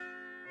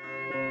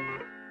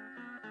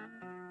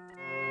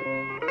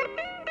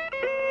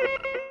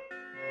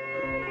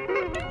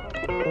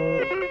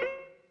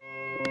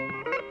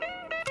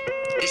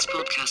This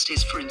podcast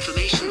is for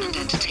information and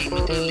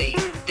entertainment only.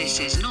 This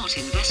is not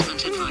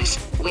investment advice.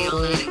 We are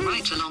learning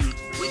right along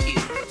with you.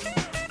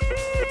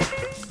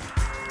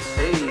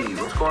 Hey,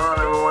 what's going on,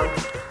 everyone?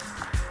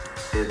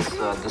 It's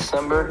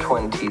December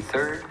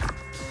 23rd.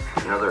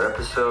 Another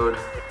episode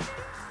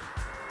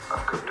of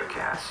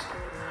CryptoCast.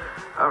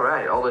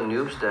 Alright, all the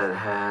noobs that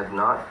had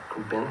not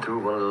been through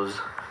one of those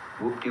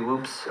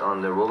whoop-de-whoops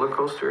on the roller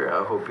coaster,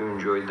 I hope you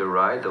enjoyed the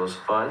ride. That was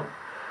fun.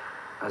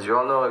 As you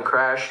all know, it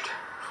crashed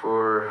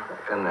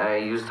and I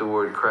used the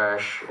word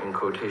crash in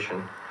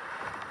quotation.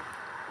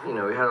 You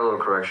know, we had a little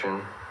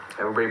correction.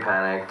 Everybody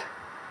panicked.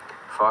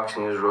 Fox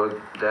News wrote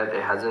that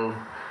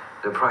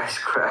the price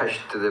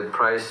crashed to the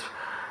price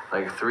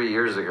like 3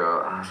 years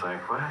ago. And I was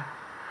like, what?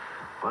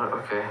 What?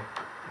 Okay.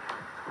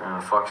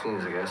 Fox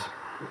News, I guess.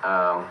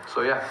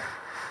 So yeah.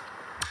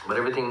 But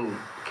everything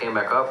came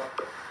back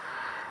up.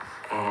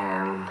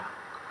 And,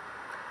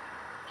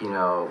 you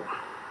know,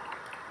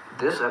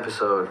 this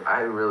episode,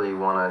 I really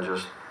want to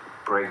just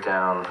break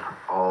down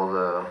all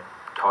the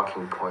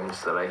talking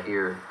points that I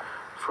hear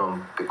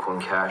from Bitcoin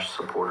Cash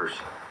supporters.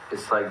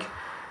 It's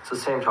the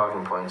same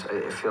talking points.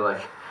 I feel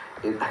like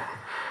it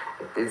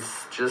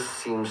just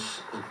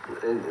seems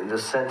the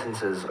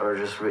sentences are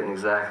just written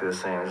exactly the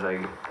same. It's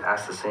like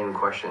ask the same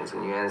questions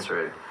and you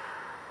answer it,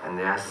 and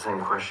they ask the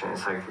same question.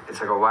 It's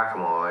like a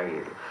whack-a-mole.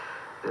 Like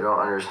they don't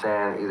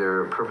understand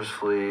either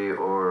purposefully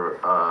or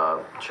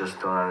just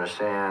don't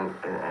understand,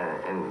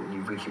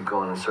 and we keep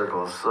going in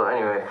circles. So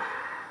anyway,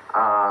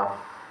 I'm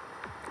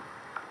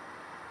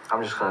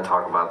just going to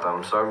talk about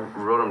them. So I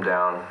wrote them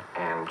down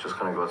and I'm just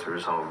going to go through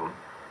some of them.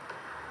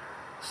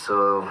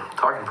 So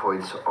talking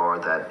points are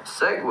that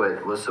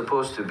SegWit was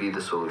supposed to be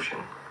the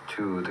solution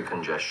to the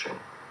congestion.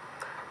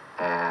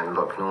 And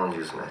look, no one's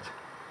using it.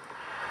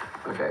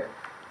 Okay,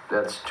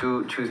 that's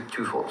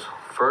twofolds.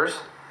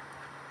 First,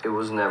 it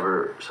was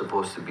never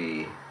supposed to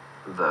be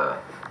the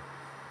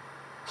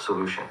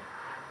solution.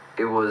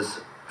 It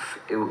was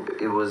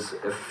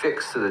a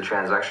fix to the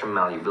transaction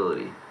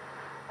malleability,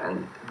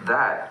 and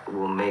that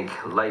will make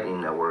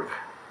Lightning Network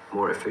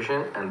more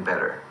efficient and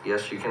better.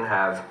 Yes, you can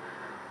have,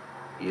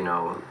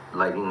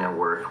 Lightning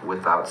Network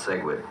without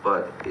SegWit,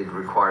 but it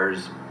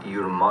requires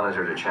you to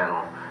monitor the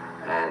channel,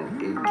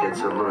 and it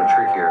gets a little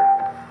trickier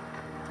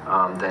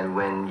than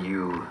when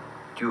you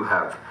do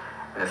have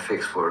a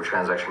fix for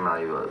transaction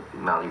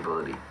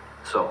malleability.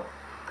 So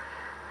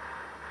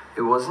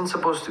it wasn't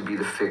supposed to be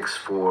the fix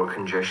for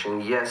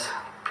congestion. Yes,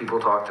 people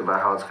talked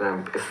about how it's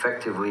going to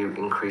effectively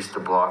increase the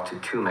block to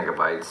 2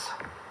 megabytes,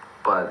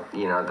 but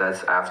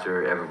that's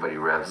after everybody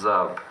revs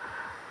up.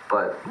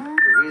 But the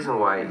reason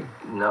why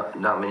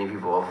not many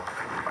people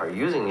are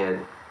using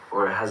it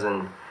or it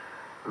hasn't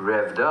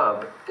revved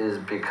up is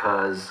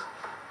because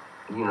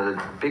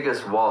the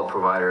biggest wallet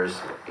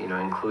providers,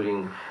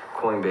 including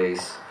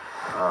Coinbase,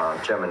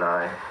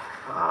 Gemini,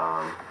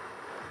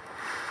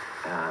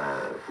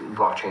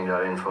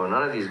 blockchain.info,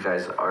 none of these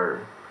guys are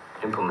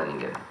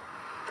implementing it.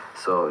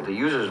 So the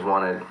users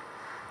want it.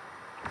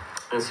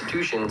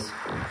 Institutions,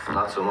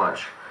 not so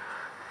much.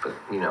 But,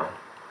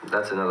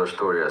 that's another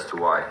story as to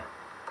why.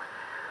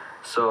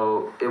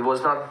 So it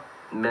was not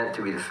meant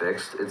to be the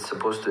fix. It's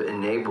supposed to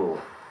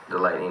enable the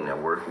Lightning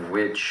Network,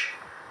 which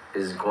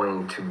is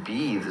going to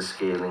be the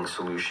scaling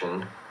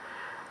solution.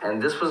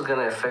 And this was going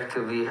to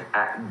effectively,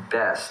 at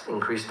best,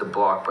 increase the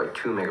block by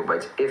 2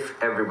 megabytes if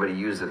everybody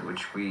used it,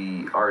 which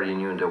we already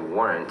knew they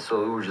weren't.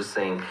 So we were just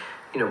saying,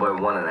 by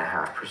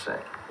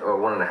 1.5% or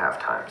 1.5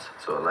 times.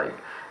 So like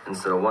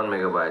instead of 1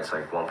 megabyte, it's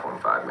like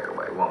 1.5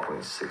 megabyte,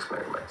 1.6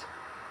 megabytes.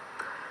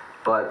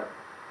 But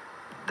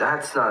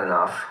that's not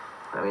enough.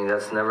 I mean,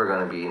 that's never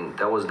going to be.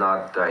 That was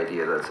not the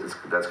idea.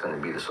 That's going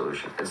to be the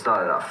solution. It's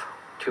not enough.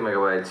 2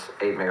 megabytes,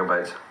 8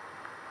 megabytes.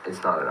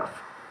 It's not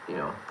enough.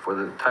 For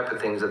the type of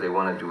things that they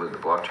want to do with the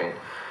blockchain,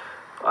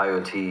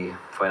 IoT,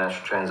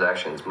 financial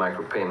transactions,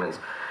 micropayments,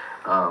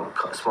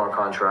 smart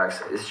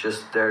contracts, it's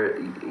just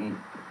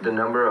the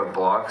number of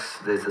blocks,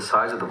 the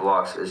size of the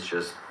blocks is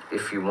just,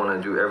 if you want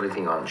to do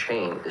everything on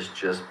chain, is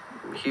just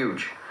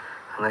huge.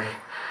 Like,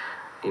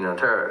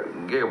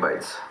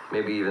 gigabytes,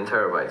 maybe even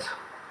terabytes.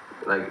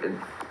 Like,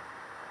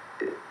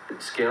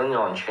 scaling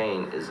on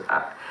chain is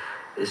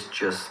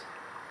just,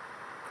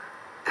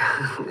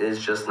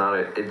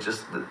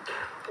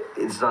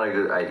 it's not a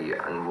good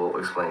idea, and we'll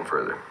explain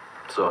further.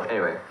 So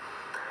anyway,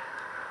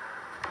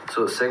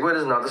 SegWit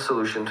is not the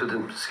solution to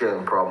the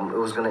scaling problem. It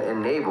was going to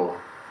enable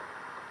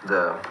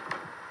the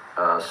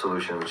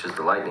solution, which is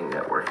the Lightning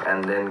Network.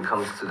 And then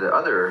comes to the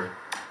other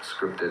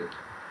scripted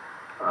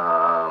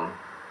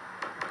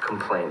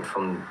complaint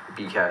from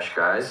Bcash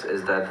guys,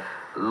 is that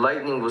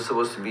Lightning was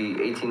supposed to be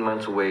 18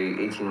 months away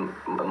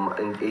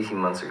 18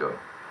 months ago.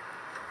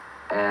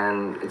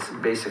 And it's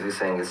basically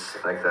saying it's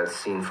like that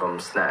scene from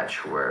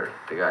Snatch where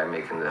the guy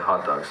making the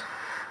hot dogs.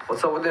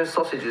 What's up with them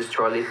sausages,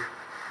 Charlie?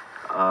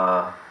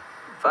 5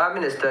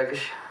 minutes,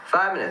 Turkish.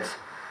 5 minutes.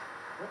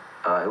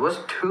 It was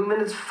 2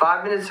 minutes,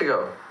 5 minutes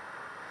ago.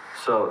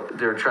 So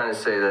they're trying to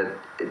say that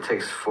it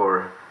takes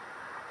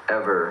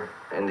forever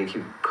and they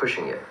keep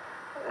pushing it.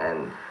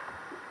 And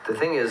the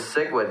thing is,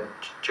 SegWit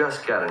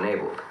just got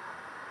enabled.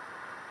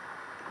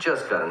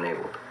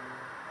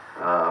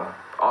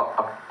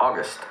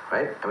 August,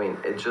 right? I mean,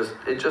 it just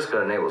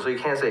got enabled. So you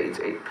can't say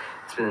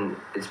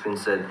it's been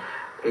said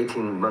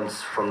 18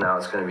 months from now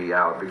it's going to be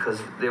out,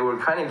 because they were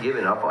kind of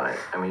giving up on it.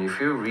 I mean,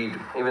 if you read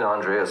even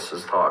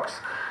Andreas's talks,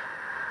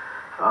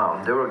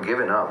 they were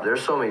giving up.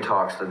 There's so many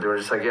talks that they were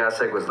just like, yeah,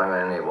 SegWit's not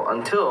going to enable.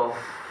 Until,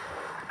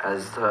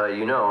 as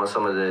you know,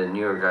 some of the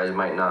newer guys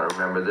might not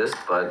remember this,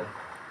 but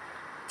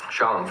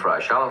Shalom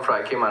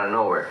Fry came out of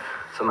nowhere.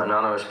 Some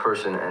anonymous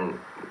person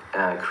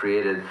and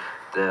created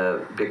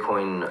the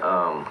Bitcoin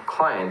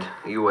client,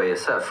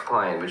 UASF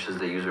client, which is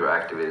the user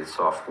activated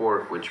soft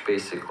fork, which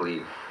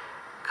basically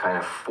kind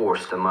of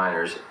forced the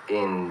miners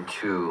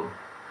into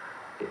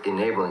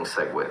enabling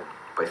SegWit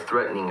by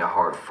threatening a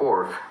hard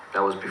fork.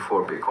 That was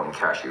before Bitcoin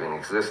Cash even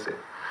existed.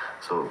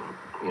 So,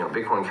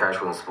 Bitcoin Cash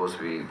wasn't supposed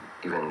to be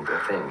even a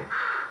thing.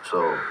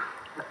 So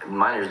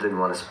miners didn't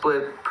want to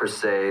split per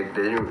se.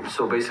 They didn't.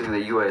 So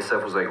basically, the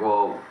UASF was like,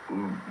 well,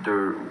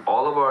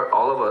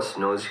 all of us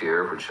nodes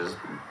here, which is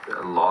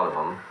a lot of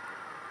them,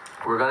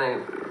 we're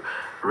gonna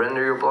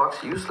render your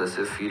blocks useless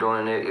if you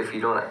don't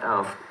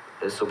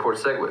support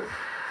SegWit.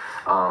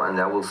 And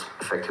that will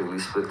effectively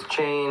split the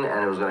chain,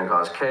 and it was going to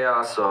cause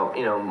chaos. So,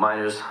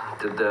 miners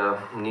did the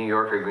New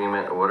York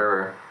agreement or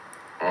whatever,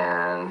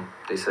 and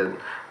they said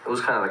it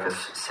was kind of like a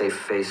safe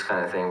face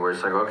kind of thing, where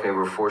it's like, okay,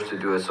 we're forced to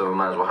do it, so we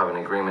might as well have an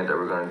agreement that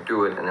we're going to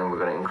do it, and then we're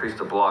going to increase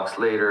the blocks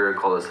later,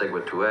 call it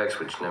SegWit 2x,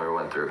 which never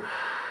went through.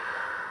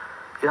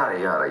 Yada,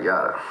 yada,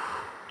 yada.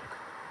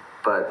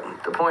 But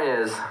the point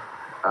is,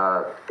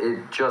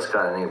 it just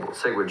got enabled.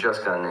 SegWit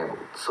just got enabled.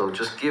 So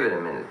just give it a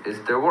minute.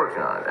 They're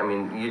working on it. I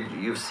mean,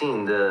 you've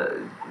seen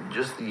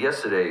just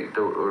yesterday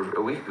or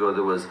a week ago,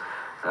 there was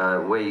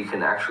a way you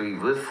can actually,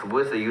 with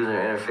the user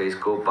interface,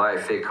 go buy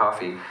fake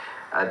coffee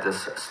at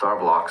this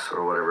Starbucks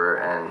or whatever.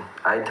 And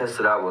I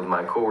tested out with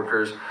my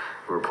coworkers.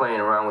 We were playing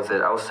around with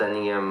it. I was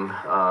sending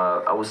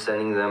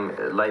them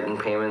Lightning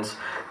payments.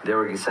 They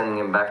were sending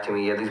them back to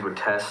me. Yeah, these were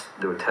tests.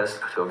 There were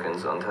test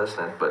tokens on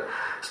testnet, but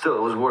still,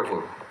 it was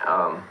working.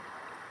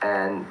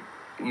 And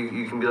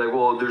you can be like,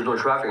 well, there's no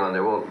traffic on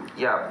there. Well,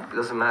 yeah, it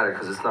doesn't matter,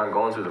 because it's not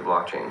going through the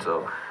blockchain.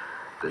 So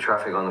the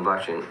traffic on the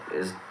blockchain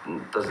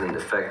doesn't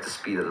affect the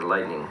speed of the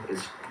Lightning.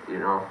 It's,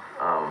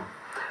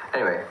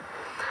 anyway.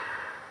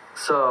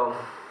 So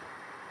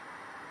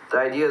the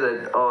idea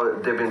that,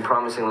 they've been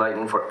promising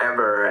Lightning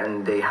forever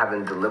and they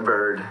haven't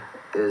delivered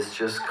is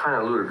just kind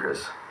of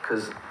ludicrous.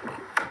 Because,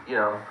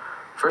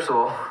 first of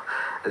all,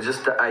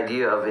 just the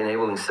idea of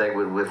enabling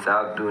SegWit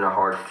without doing a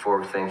hard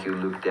fork, thank you,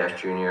 Luke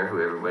Dash Jr.,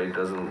 who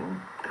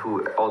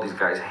all these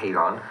guys hate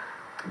on.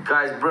 The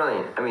guy's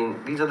brilliant. I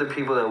mean, these are the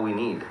people that we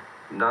need,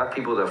 not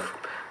people that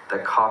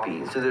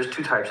copy. So there's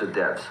two types of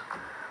devs.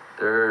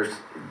 There's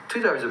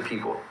two types of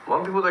people.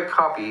 One, people that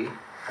copy,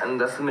 and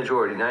that's the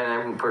majority.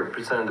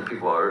 99% of the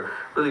people are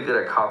really good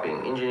at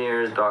copying.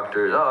 Engineers,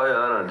 doctors, oh yeah,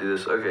 I don't do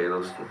this. Okay,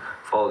 let's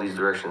follow these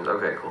directions.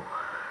 Okay, cool.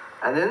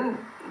 And then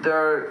there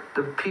are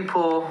the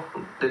people,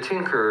 the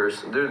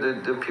tinkerers. They're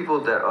the people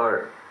that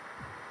are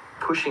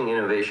pushing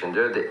innovation.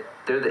 They're the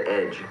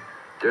edge.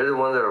 They're the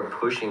ones that are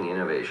pushing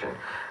innovation,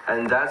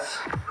 and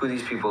that's who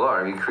these people are.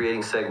 I mean,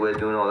 creating SegWit,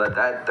 doing all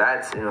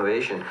that's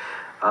innovation.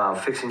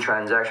 Fixing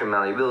transaction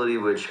malleability,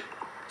 which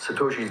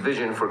Satoshi's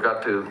vision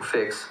forgot to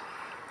fix.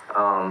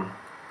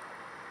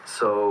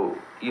 So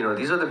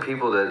these are the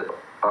people that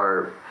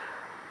are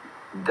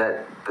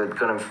that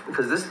gonna,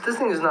 because this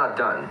thing is not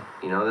done.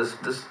 This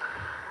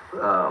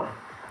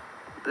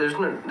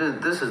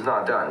is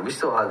not done. We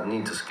still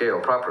need to scale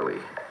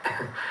properly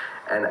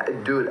and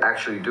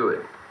actually do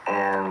it.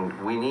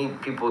 And we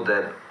need people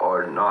that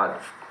are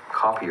not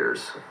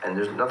copiers. And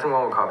there's nothing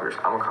wrong with copiers.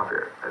 I'm a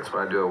copier. That's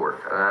what I do at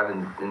work. I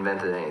haven't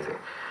invented anything.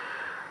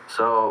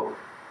 So,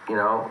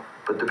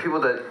 but the people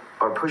that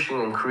are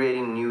pushing and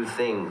creating new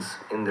things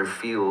in their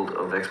field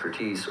of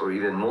expertise, or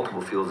even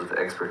multiple fields of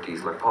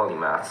expertise, like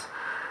polymaths,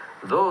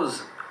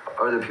 those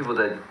are the people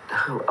that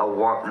I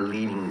want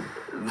leading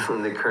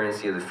the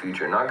currency of the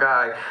future. Not a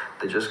guy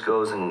that just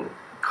goes and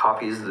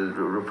copies the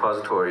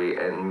repository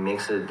and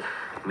makes a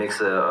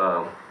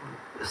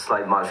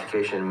slight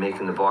modification,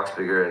 making the blocks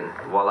bigger, and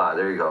voila,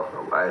 there you go.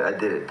 I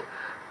did it.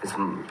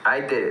 I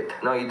did it.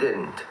 No, you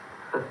didn't.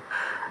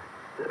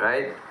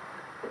 Right?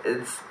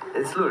 It's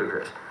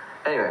ludicrous.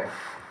 Anyway,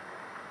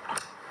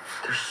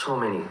 there's so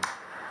many.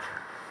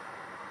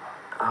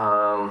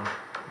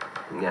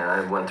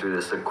 I went through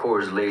this. The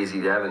core is lazy.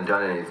 They haven't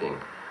done anything.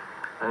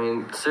 I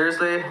mean,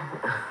 seriously?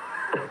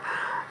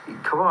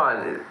 Come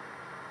on.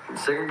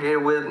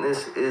 Segregated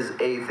witness is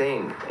a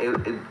thing.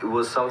 It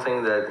was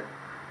something that,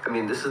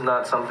 this is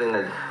not something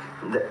that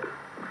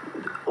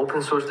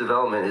open source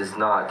development is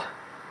not,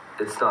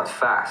 it's not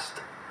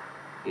fast,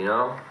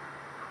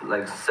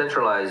 like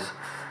centralized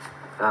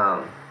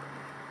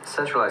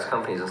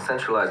companies and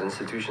centralized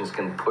institutions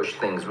can push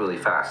things really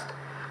fast.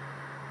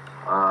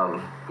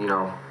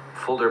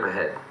 Full derp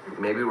ahead.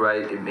 Maybe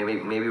right, it may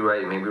be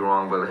right, it may be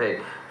wrong, but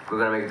hey, we're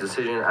gonna make a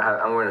decision.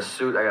 I'm wearing a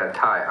suit, I got a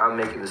tie. I'm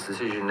making this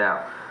decision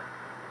now.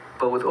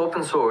 But with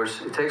open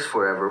source, it takes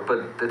forever.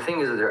 But the thing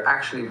is that they're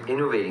actually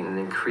innovating and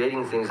they're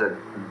creating things that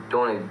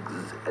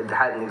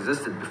hadn't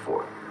existed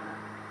before,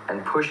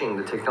 and pushing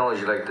the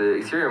technology. Like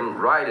the Ethereum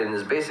Raiden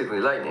is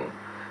basically Lightning,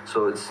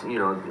 so it's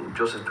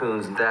Joseph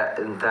Poons and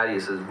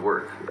Thaddeus's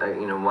work,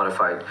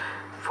 modified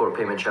for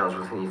payment channels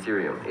within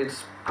Ethereum.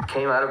 It's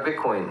came out of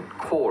Bitcoin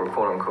core,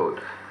 quote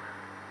unquote.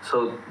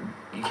 So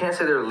you can't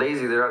say they're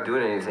lazy, they're not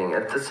doing anything.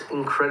 That's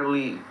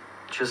incredibly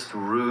just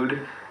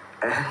rude,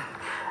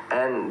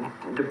 and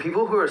the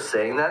people who are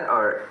saying that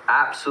are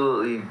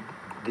absolutely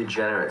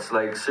degenerates.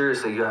 Like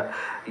seriously,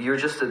 you're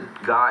just a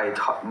guy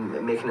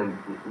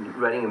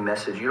writing a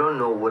message. You don't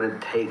know what it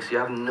takes. You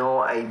have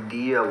no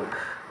idea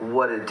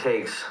what it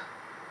takes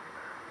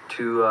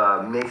to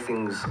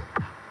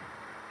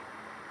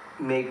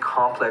make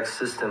complex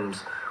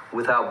systems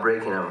without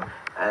breaking them,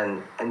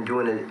 and do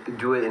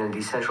it in a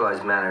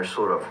decentralized manner,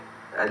 sort of,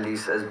 at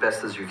least as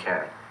best as you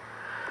can.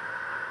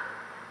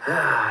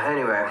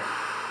 Anyway,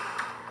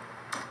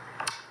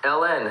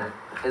 LN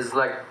is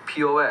like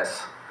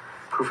POS,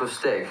 proof of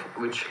stake,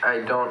 which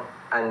I don't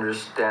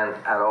understand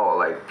at all.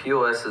 Like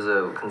POS is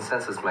a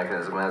consensus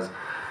mechanism, has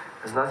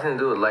nothing to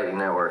do with Lightning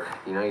Network.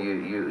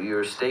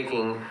 You're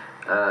staking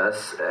a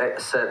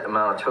set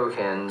amount of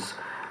tokens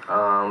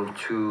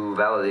to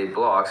validate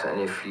blocks, and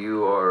if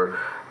you are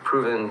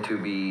proven to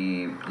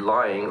be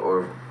lying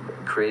or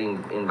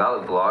creating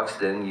invalid blocks,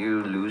 then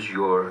you lose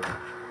your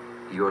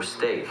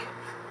stake.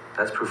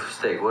 That's proof of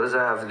stake. What does that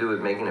have to do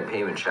with making a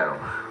payment channel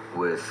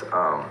with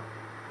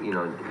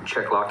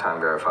check lock time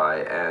verify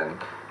and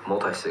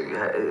multi-sig?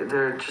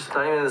 They're just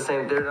not even the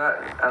same. They're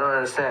not. I don't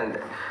understand.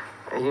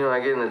 I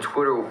get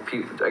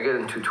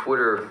into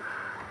Twitter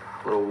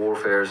little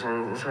warfares,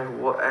 and it's like,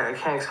 what? I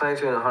can't explain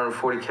to you in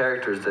 140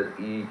 characters that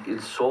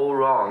it's so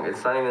wrong.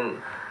 It's not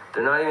even.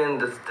 They're not even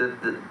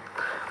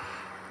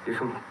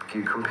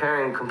you're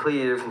comparing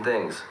completely different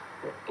things.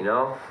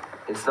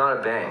 It's not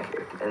a bank,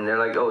 and they're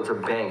like, oh, it's a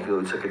bank.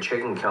 It's like a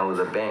checking account with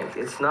a bank.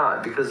 It's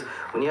not, because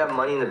when you have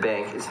money in the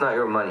bank, it's not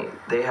your money.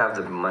 They have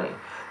the money.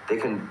 They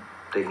can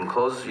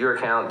close your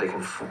account. They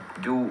can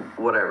do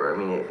whatever. I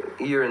mean,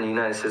 you're in the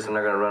United States, they're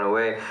not going to run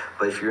away.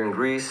 But if you're in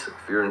Greece,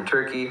 if you're in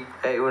Turkey,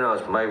 hey, who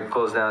knows? Might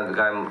close down. The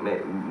guy,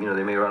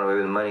 they may run away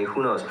with the money.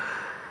 Who knows?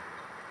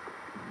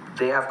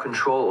 They have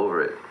control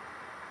over it.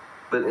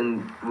 But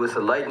with a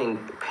Lightning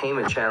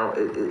payment channel,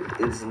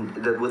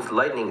 with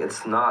Lightning,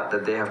 it's not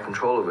that they have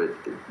control over it.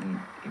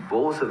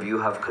 Both of you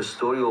have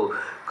custodial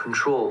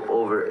control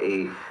over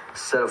a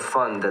set of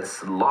funds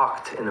that's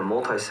locked in a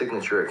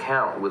multi-signature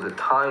account with a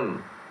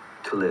time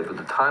to live, with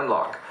a time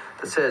lock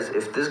that says,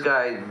 if this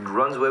guy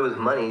runs away with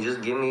money, just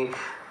give me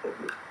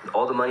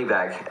all the money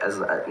back, as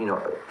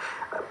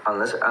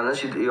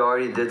unless you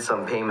already did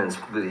some payments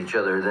with each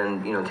other,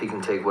 then he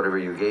can take whatever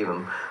you gave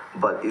him.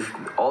 But if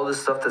all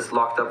this stuff that's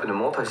locked up in a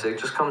multi-sig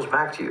just comes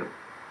back to you,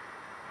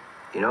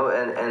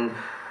 and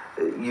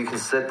you can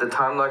set the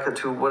time lock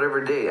to whatever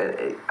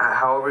day,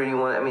 however you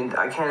want. I mean,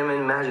 I can't even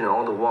imagine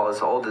all the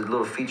wallets, all the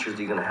little features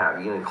you're gonna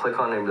have. You're gonna click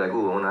on it and be like,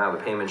 ooh, I want to have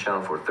a payment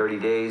channel for 30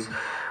 days.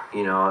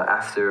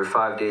 After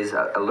 5 days,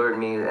 alert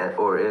me, and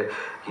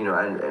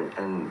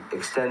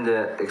extend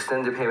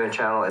the payment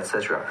channel,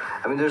 etc.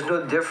 I mean, there's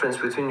no difference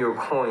between your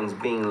coins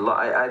being.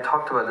 I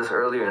talked about this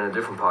earlier in a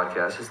different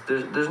podcast.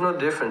 There's no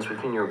difference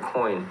between your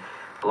coin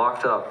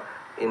locked up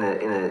in a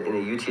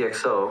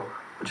UTXO,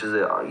 which is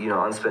a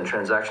unspent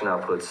transaction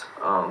outputs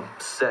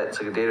set. It's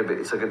like a database.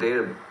 It's like a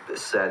data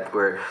set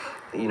where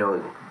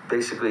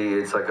basically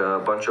it's like a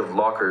bunch of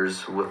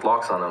lockers with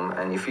locks on them,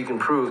 and if you can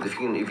prove, if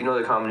you know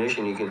the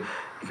combination, you can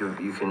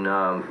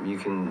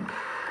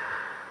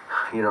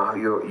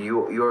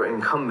your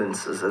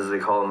incumbents, as they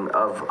call them,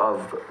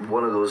 of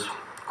one of those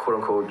quote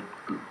unquote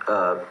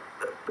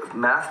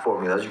math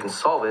formulas, you can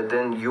solve it,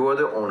 then you are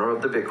the owner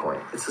of the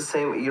Bitcoin. It's the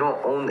same. You don't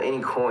own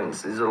any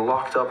coins. These are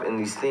locked up in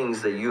these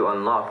things that you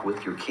unlock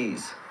with your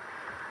keys.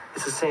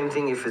 It's the same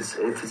thing if it's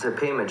a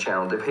payment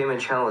channel. The payment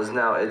channel is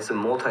now, it's a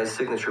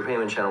multi-signature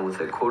payment channel with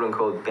a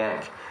quote-unquote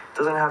bank. It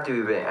doesn't have to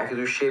be a bank. I can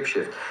do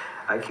Shapeshift.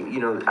 I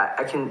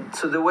can,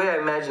 so the way I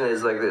imagine it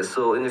is like this.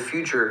 So in the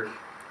future,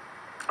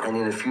 I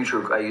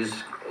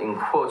use in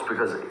quotes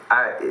because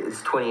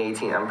it's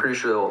 2018. I'm pretty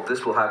sure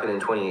this will happen in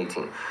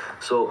 2018.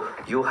 So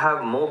you'll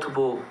have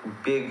multiple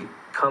big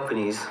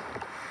companies,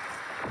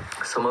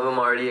 some of them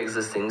already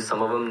existing,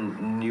 some of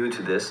them new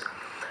to this,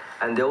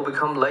 and they'll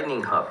become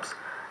Lightning hubs.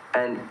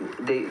 And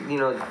they,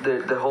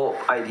 the whole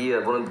idea,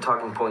 one of the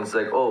talking points is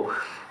like,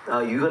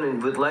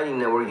 with Lightning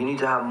Network, you need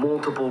to have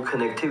multiple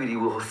connectivity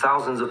with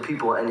thousands of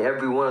people, and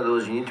every one of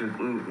those you need to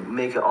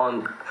make an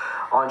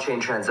on-chain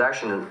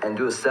transaction and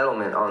do a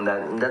settlement on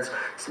that. And that's,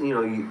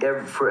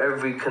 for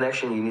every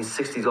connection, you need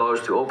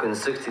 $60 to open,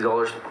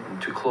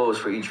 $60 to close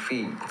for each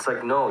fee. It's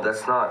like, no,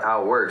 that's not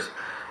how it works.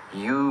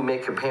 You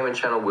make a payment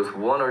channel with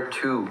one or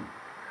two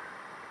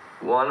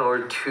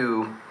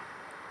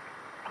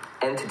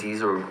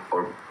entities or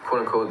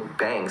quote-unquote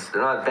banks.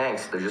 They're not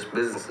banks, they're just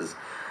businesses.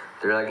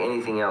 They're like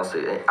anything else.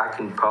 I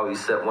can probably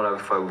set one up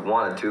if I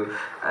wanted to,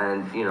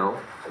 and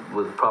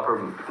with proper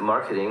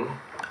marketing,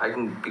 I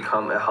can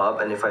become a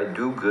hub, and if I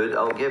do good,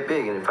 I'll get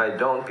big, and if I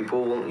don't,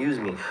 people won't use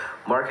me.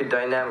 Market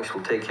dynamics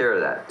will take care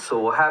of that. So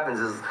what happens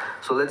is,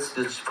 so let's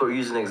just, for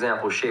use an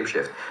example,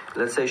 Shapeshift.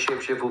 Let's say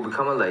Shapeshift will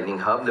become a Lightning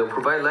hub. They'll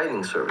provide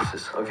Lightning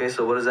services. Okay,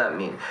 so what does that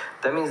mean?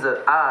 That means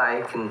that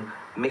I can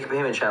make a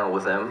payment channel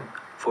with them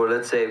for,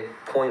 let's say,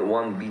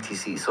 0.1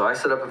 BTC. So I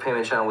set up a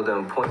payment channel with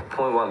them,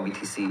 0.1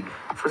 BTC,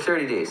 for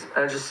 30 days,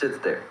 and it just sits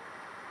there.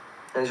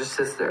 And it just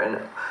sits there.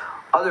 And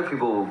other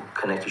people will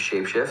connect to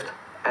Shapeshift,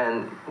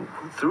 and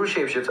through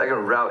Shapeshift, I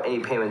can route any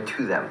payment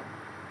to them.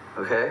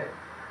 Okay?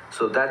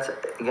 So that's,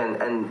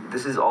 again, and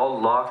this is all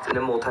locked in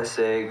a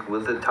multi-sig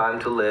with the time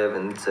to live,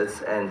 and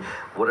and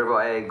whatever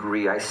I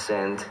agree, I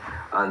send,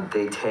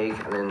 they take,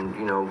 and then,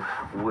 you know,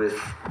 with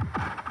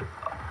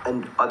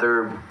and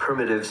other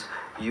primitives,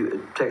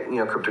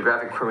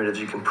 cryptographic primitives,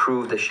 you can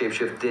prove that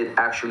Shapeshift did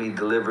actually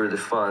deliver the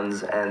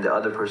funds, and the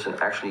other person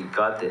actually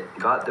got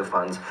the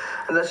funds,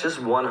 and that's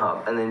just one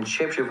hub. And then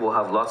Shapeshift will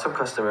have lots of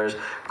customers.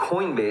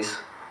 Coinbase,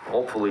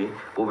 hopefully,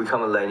 will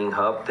become a Lightning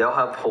hub. They'll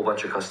have a whole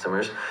bunch of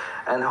customers,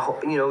 and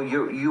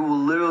you will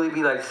literally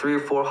be like 3 or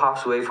 4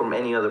 hops away from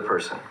any other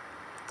person.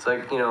 It's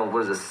like,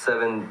 what is it?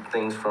 7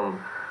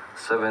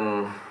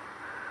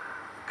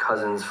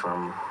 cousins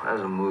from, that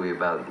was a movie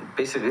about,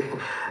 basically,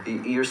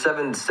 you're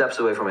 7 steps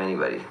away from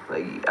anybody.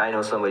 Like, I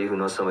know somebody who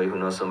knows somebody who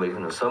knows somebody who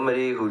knows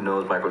somebody who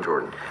knows Michael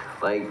Jordan.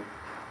 Like,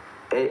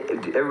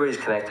 everybody's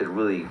connected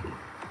really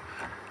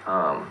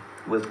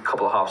with a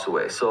couple of hops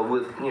away. So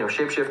with,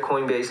 Shapeshift,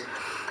 Coinbase,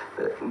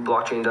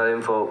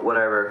 blockchain.info,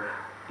 whatever,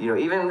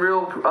 even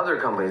real other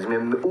companies,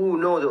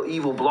 the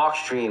evil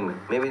Blockstream,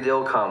 maybe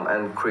they'll come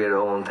and create their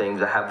own thing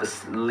that have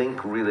this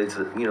link related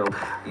to,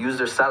 use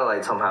their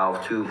satellite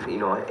somehow to,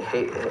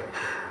 hey,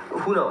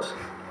 who knows?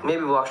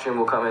 Maybe Blockstream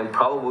will come in,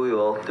 probably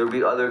will. There'll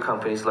be other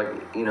companies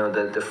like,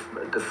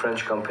 the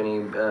French company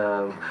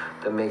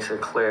that makes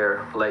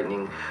Eclair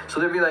Lightning. So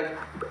there'll be like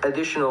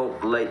additional,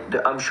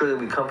 I'm sure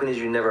there'll be companies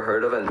you never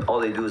heard of, and all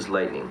they do is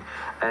Lightning.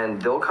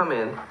 And they'll come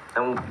in,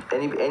 and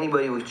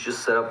anybody would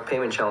just set up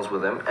payment channels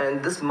with them.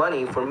 And this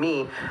money, for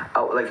me,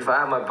 like if I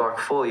have my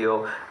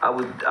portfolio, I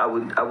would that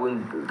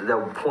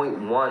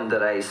 0.1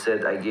 that I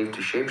said I gave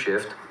to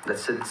Shapeshift, that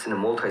sits in a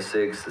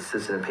multi-sigs, that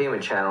sits in a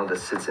payment channel, that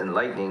sits in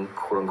Lightning,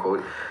 quote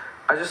unquote,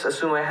 I just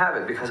assume I have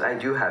it because I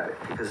do have it.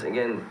 Because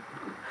again,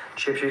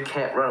 Shapeshift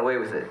can't run away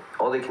with it.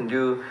 All they can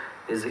do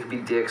is they can be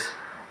dicks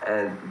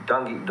and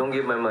don't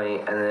give my money,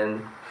 and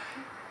then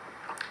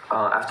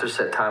after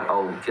set time,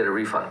 I'll get a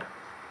refund.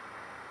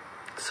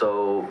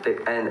 So,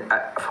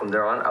 from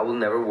there on, I will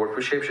never work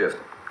with Shapeshift,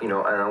 and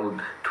I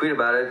would tweet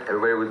about it,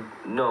 everybody would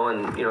know,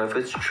 and, if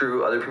it's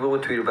true, other people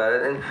would tweet about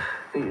it,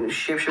 and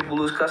Shapeshift will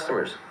lose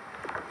customers.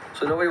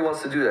 So nobody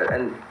wants to do that,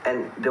 and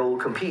they will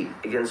compete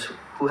against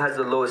who has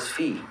the lowest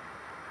fee,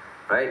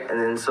 right? And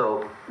then,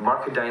 so,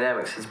 market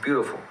dynamics, it's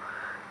beautiful.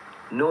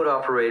 Node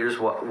operators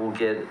will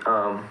get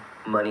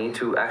money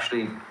to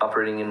actually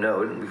operating a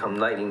node and become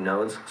Lightning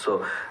nodes.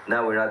 So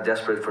now we're not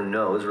desperate for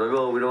nodes. We're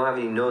like, we don't have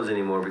any nodes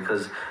anymore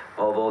because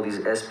of all these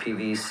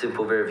SPV,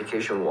 simple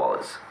verification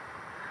wallets.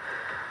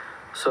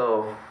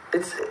 So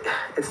it's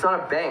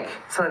not a bank.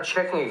 It's not a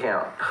checking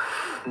account.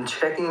 A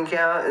checking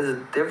account is a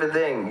different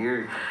thing.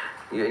 You're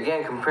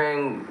again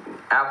comparing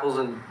apples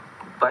and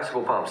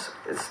bicycle pumps.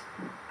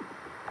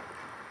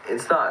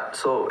 It's not.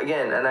 So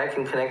again, and I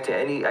can connect to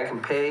I can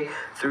pay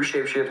through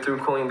Shapeshift, through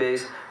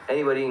Coinbase,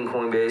 anybody in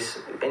Coinbase,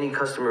 any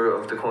customer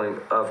of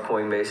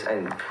Coinbase,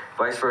 and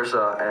vice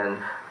versa, and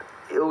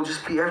it will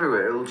just be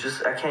everywhere.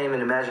 I can't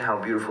even imagine how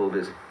beautiful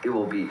it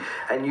will be.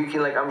 And you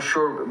can, I'm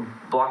sure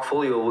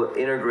Blockfolio will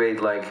integrate,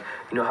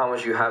 how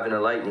much you have in a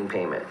Lightning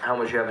payment, how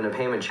much you have in a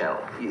payment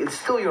channel. It's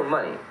still your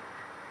money.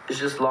 It's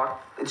just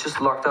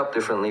locked up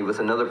differently with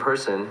another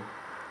person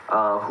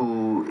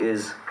who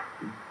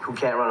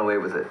can't run away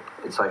with it.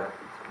 It's like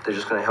they're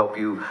just going to help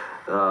you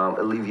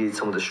alleviate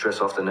some of the stress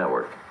off the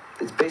network.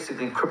 It's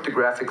basically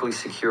cryptographically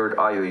secured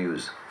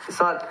IOUs. It's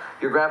not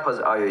your grandpa's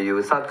IOU.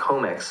 It's not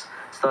COMEX.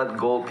 It's not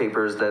gold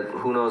papers that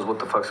who knows what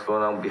the fuck's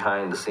going on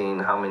behind the scene,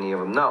 how many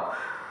of them. No.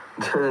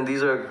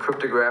 These are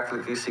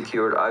cryptographically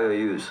secured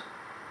IOUs,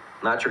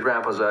 not your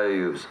grandpa's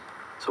IOUs.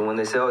 So when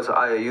they say, it's an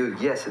IOU,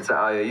 yes, it's an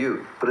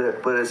IOU.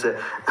 But it's an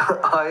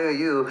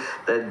IOU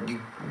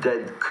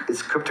that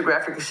it's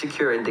cryptographically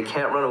secure and they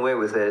can't run away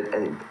with it.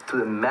 And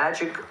through the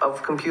magic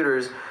of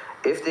computers,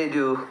 if they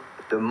do,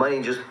 the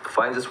money just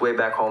finds its way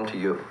back home to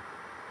you.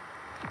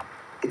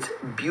 It's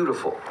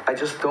beautiful. I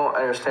just don't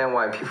understand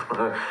why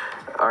people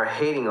are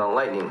hating on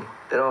Lightning.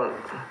 They don't.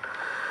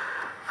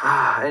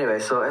 Anyway,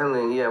 so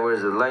where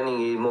is it? Lightning,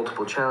 you need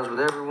multiple channels with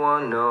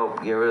everyone. No,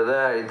 get rid of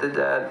that. I did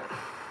that.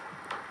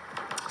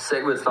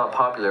 Segwit's not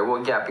popular.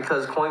 Well, yeah,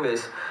 because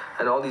Coinbase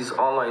and all these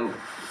online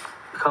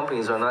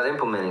companies are not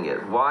implementing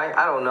it. Why?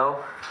 I don't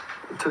know.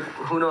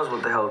 Who knows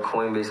what the hell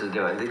Coinbase is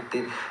doing?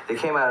 They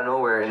came out of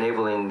nowhere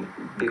enabling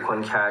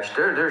Bitcoin Cash.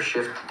 They're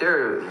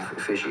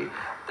fishy.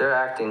 They're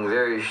acting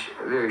very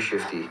very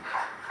shifty.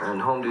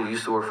 And Homedude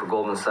used to work for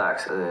Goldman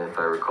Sachs, if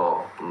I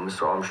recall.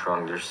 Mr.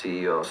 Armstrong, their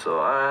CEO. So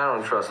I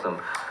don't trust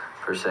them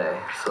per se.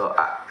 So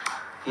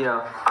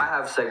I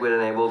have SegWit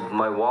enabled.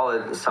 My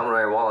wallet,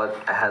 Samurai wallet,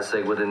 has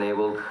SegWit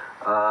enabled.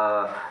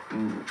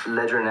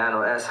 Ledger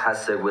Nano S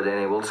has SegWit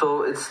enabled.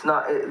 So it's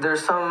not.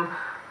 There's some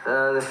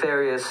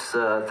nefarious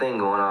thing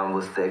going on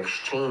with the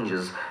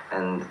exchanges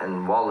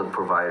and wallet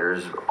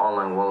providers,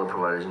 online wallet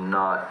providers,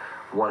 not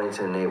wanting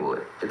to enable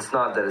it. It's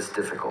not that it's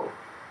difficult.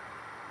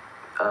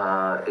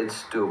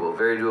 It's doable,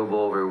 very doable.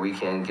 Over a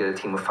weekend, get a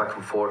team of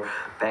fucking 4,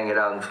 bang it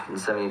out in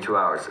 72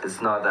 hours.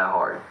 It's not that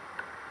hard.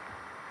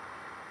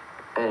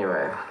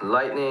 Anyway,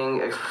 Lightning.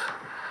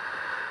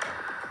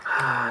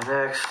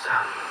 Next.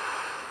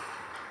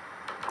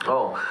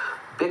 Oh,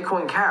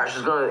 Bitcoin Cash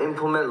is going to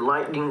implement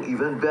Lightning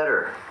even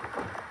better.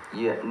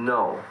 Yeah,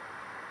 no.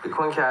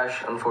 Bitcoin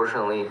Cash,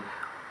 unfortunately,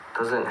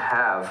 doesn't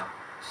have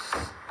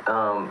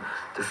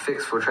the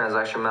fix for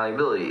transaction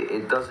malleability.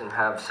 It doesn't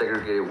have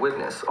segregated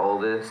witness. All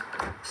the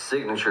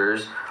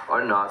signatures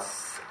are not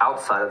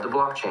outside of the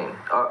blockchain,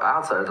 or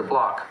outside of the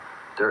block.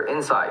 They're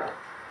inside.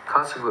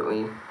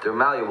 Consequently, they're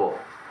malleable.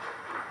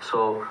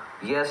 So,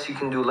 yes, you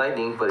can do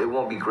Lightning, but it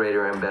won't be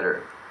greater and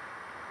better.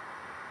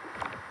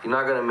 You're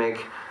not going to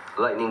make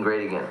Lightning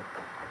great again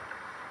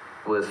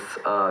with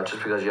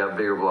just because you have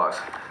bigger blocks.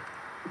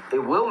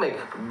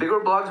 Bigger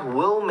blocks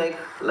will make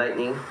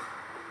Lightning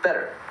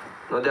better.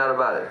 No doubt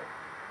about it.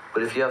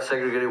 But if you have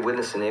segregated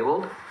witness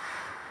enabled,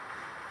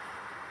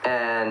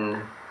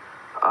 and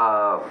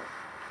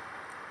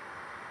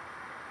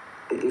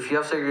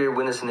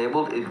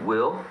it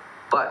will,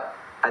 but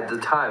at the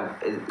time,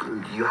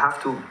 you have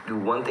to do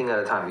one thing at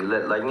a time. You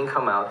let Lightning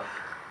come out,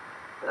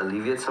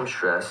 alleviate some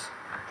stress,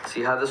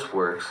 see how this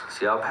works,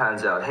 see how it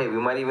pans out. Hey, we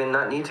might even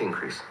not need to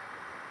increase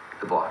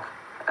the block,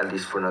 at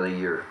least for another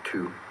year,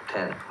 2,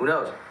 10, who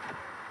knows?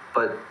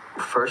 But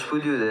first we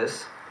do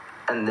this,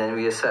 and then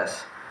we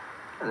assess.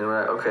 And then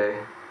we're like, okay.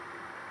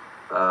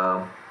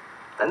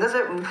 And that's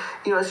it.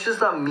 It's just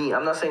not me.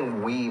 I'm not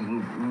saying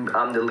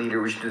I'm the leader,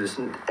 we should do this.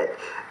 A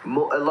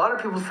lot of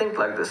people think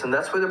like this, and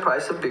that's why the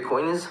price of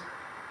Bitcoin is,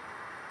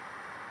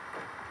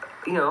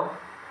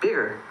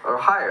 bigger or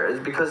higher. It's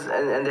because,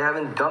 and they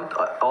haven't dumped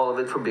all of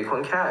it for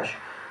Bitcoin Cash.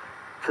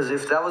 Because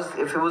if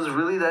it was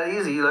really that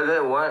easy, like,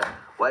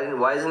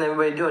 why isn't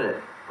everybody doing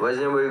it? Why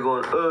isn't everybody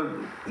going,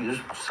 you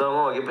just sell them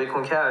all, get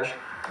Bitcoin Cash,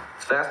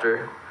 it's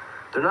faster.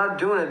 They're not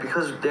doing it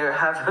because they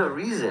have a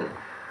reason.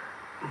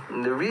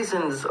 And the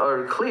reasons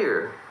are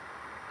clear.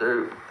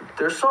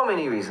 There's so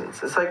many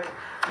reasons. It's like,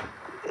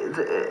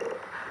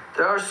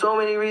 there are so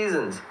many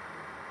reasons.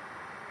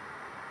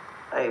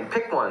 Hey,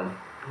 pick one.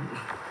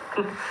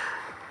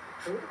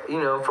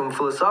 From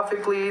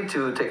philosophically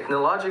to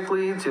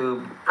technologically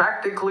to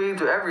practically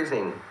to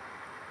everything.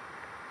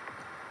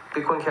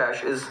 Bitcoin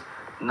Cash is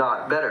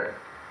not better.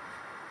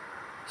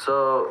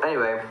 So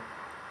anyway,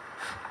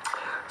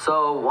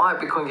 why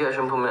Bitcoin Cash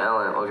implement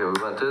LN? Okay, we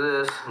went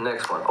through this.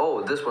 Next one.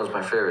 Oh, this one's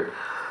my favorite.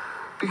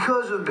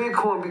 Because of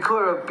Bitcoin,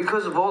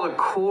 because of all the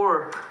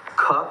core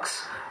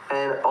cucks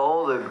and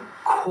all the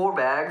core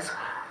bags,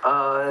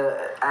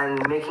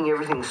 and making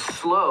everything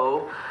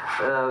slow,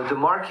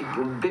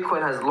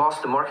 Bitcoin has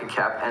lost the market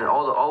cap and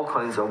all the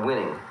altcoins are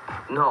winning.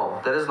 No,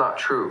 that is not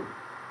true.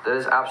 That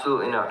is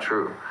absolutely not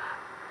true.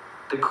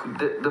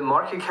 The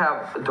market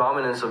cap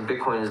dominance of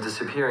Bitcoin is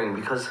disappearing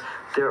because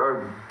there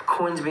are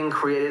coins being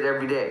created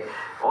every day.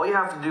 All you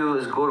have to do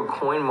is go to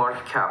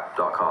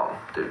coinmarketcap.com.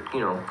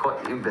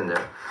 You've been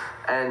there.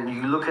 And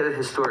you look at it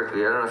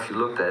historically. I don't know if you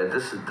looked at it.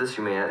 This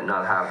you may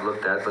not have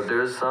looked at, but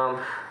there's some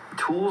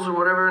tools or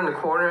whatever in the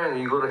corner, and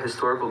you go to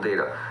historical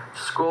data.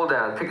 Scroll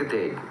down, pick a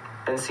date,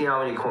 and see how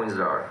many coins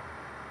there are.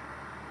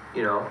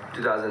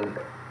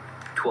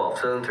 2012,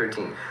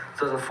 2013,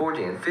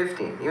 2014,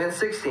 15, even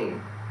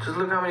 16. Just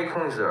look how many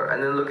coins there are,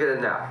 and then look at it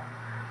now.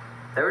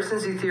 Ever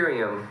since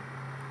Ethereum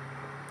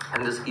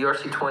and this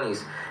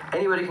ERC-20s,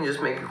 anybody can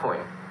just make a coin.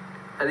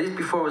 At least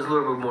before it was a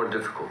little bit more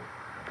difficult.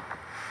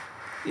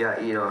 Yeah,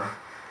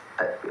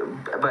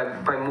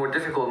 by more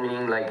difficult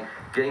meaning like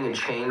getting a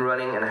chain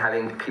running and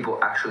having people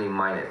actually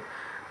mine it.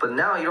 But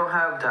now you don't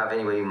have to have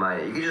anybody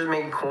mine it. You can just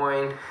make a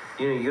coin,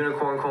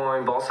 unicorn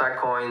coin, ballsack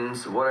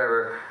coins,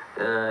 whatever,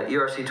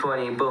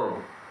 ERC-20,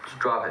 boom, just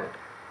drop it.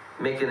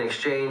 Make an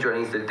exchange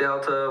underneath the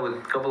Delta with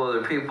a couple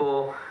other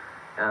people,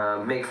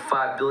 make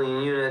 5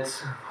 billion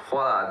units,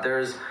 voila,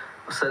 there's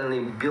suddenly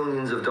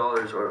billions of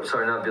dollars, or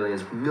sorry, not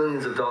billions,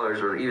 millions of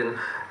dollars, or even,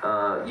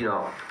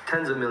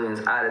 tens of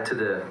millions added to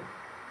the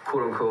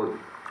quote-unquote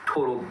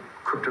total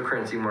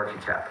cryptocurrency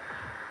market cap.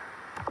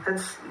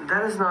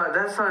 That's not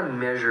a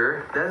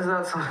measure. That's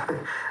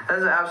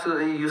an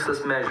absolutely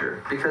useless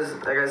measure. Because,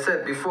 like I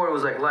said before, it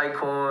was like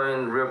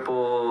Litecoin,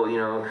 Ripple,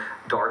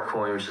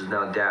 Darkcoin, which is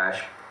now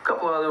Dash, a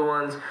couple other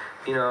ones,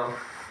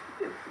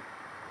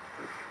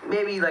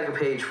 maybe like a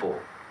page full,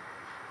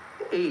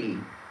 80.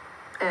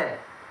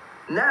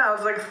 Now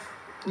it's like,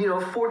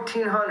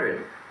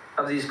 1,400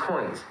 of these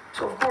coins.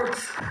 So of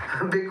course,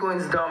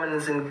 Bitcoin's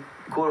dominance in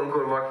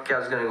quote-unquote market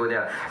cap is going to go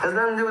down. It has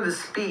nothing to do with the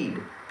speed.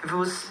 If it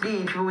was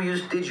speed, people would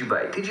use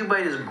Digibyte.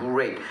 Digibyte is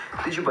great.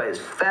 Digibyte is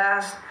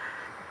fast.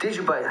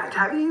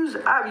 I've used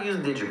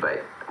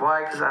Digibyte.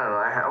 Why? Because I don't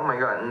know. Oh my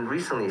god! And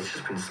recently it's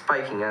just been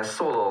spiking, and I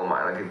sold all of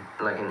mine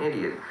like an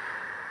idiot.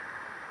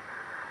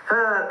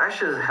 I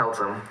should have held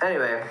some.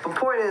 Anyway, the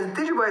point is,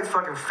 Digibyte's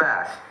fucking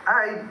fast.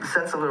 I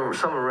sent some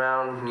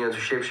around, to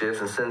Shapeshift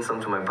and send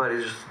some to my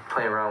buddies, just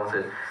playing around with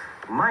it.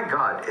 My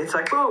god, it's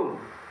like boom!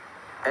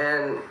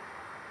 And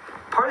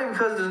partly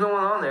because there's no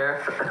one on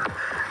there,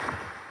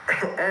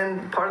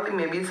 and partly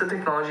maybe it's the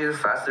technology that's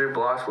faster,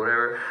 blocks,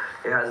 whatever.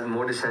 It has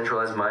more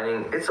decentralized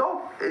mining.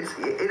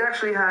 It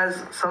actually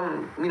has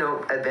some,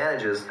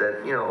 advantages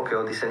that,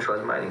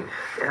 decentralized mining.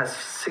 It has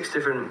 5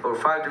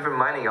 different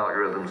mining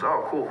algorithms.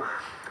 Oh, cool.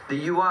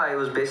 The UI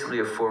was basically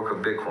a fork of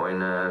Bitcoin,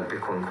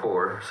 Bitcoin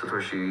Core,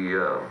 Satoshi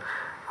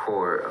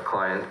Core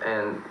client,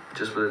 and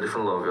just with a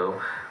different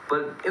logo.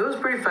 But it was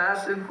pretty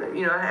fast. It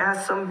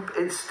has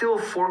it's still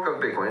a fork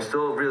of Bitcoin. It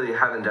still really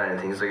haven't done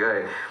anything. It's like,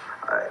 hey,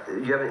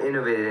 you haven't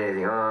innovated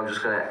anything. Oh, I'm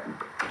just gonna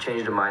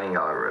change the mining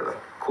algorithm.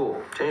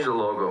 Cool. Change the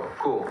logo.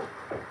 Cool.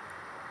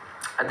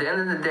 At the end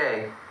of the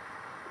day,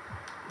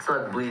 it's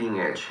not bleeding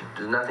edge.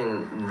 There's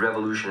nothing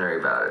revolutionary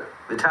about it.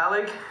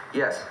 Vitalik,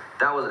 yes,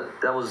 that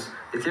was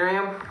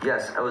Ethereum.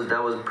 Yes, that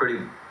was pretty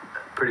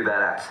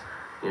badass.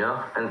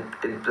 And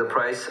the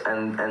price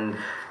and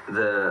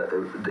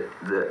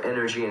the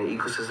energy and the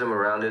ecosystem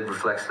around it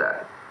reflects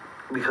that,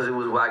 because it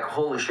was like,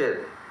 holy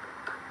shit,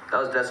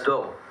 that's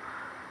dope.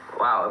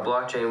 Wow, a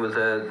blockchain with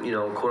a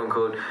quote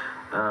unquote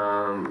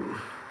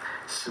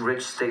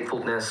rich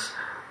statefulness,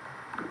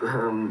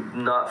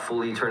 not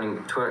fully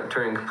turning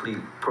complete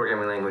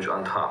programming language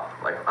on top.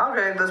 Like,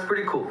 okay, that's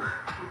pretty cool.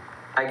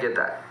 I get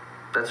that.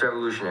 That's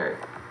revolutionary.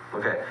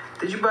 Okay,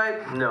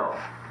 Digibyte, no.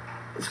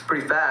 It's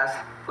pretty fast.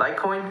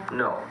 Litecoin,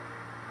 no.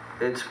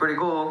 It's pretty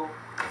cool.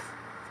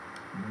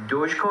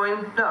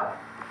 Dogecoin, no.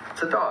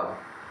 It's a dog.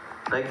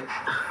 Like,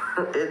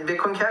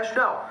 Bitcoin Cash,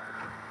 no.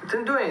 It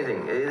didn't do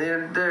anything.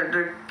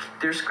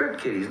 They're script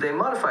kiddies. They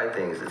modify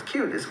things. It's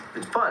cute. It's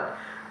fun.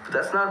 But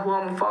that's not who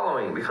I'm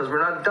following, because we're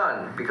not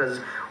done. Because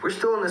we're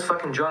still in this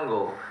fucking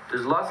jungle.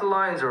 There's lots of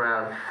lines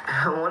around.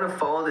 And I want to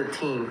follow the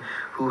team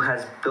who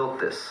has built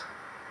this.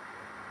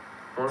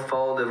 I want to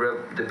follow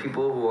the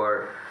people who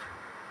are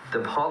the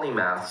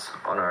polymaths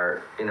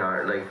in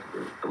our like,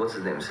 what's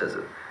his name says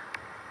it?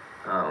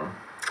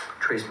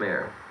 Trace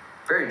Mayer.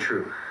 Very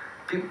true.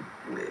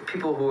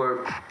 People who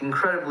are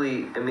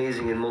incredibly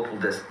amazing in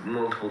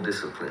multiple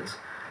disciplines.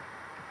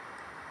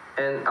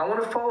 And I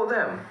want to follow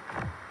them.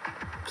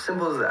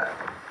 Simple as that.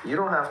 You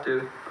don't have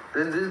to.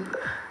 I'm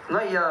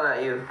not yelling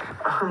at you.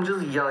 I'm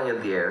just yelling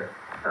at the air.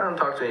 I don't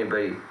talk to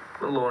anybody.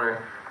 I'm a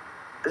loner.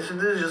 This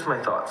is just my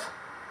thoughts.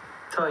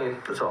 I'm telling you,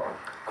 that's all.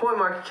 Crypto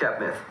market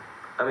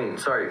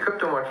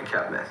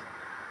cap myth.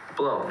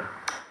 Blown.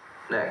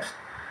 Next.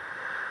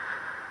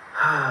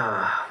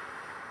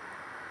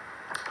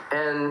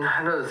 And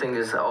another thing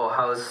is,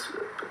 how is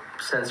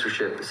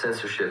censorship?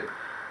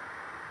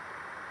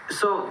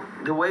 So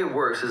the way it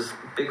works is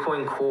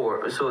Bitcoin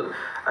Core. So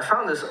I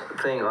found this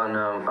thing on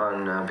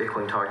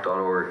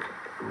BitcoinTalk.org.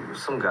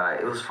 Some guy.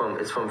 It's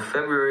from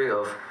February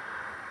of.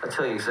 I'll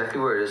tell you exactly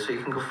where it is, so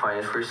you can go find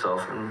it for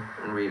yourself and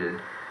read it,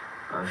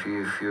 if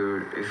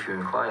you're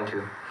inclined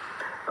to.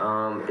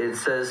 It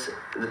says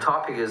the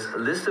topic is a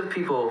list of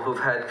people who've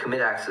had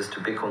commit access to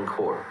Bitcoin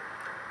Core.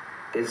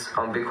 It's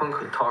on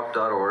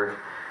BitcoinTalk.org.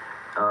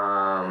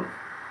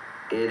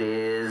 It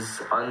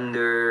is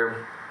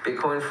under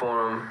Bitcoin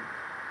Forum,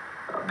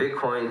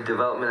 Bitcoin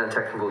Development and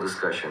Technical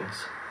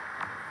Discussions.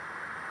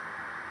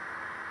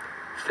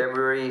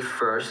 February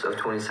 1st of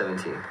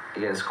 2017.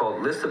 Again, it's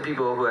called List of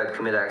People Who Had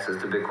Commit Access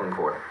to Bitcoin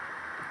Core.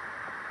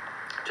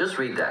 Just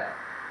read that.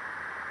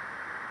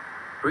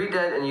 Read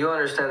that and you'll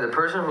understand the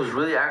person who's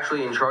really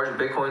actually in charge of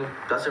Bitcoin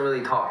doesn't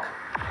really talk.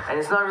 And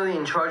it's not really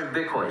in charge of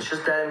Bitcoin, it's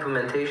just that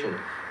implementation.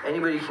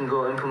 Anybody can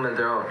go implement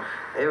their own.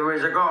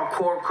 Everybody's like, oh,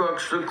 Core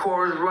cooks, the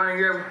Core is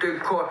running everything,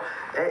 Core.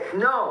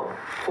 No,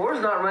 Core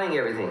is not running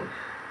everything.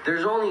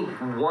 There's only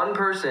one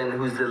person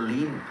who's the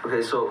lead.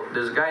 Okay, so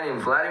there's a guy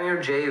named Vladimir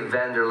J.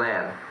 van der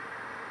Laan.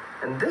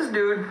 And this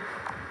dude,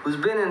 who's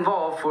been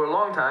involved for a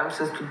long time,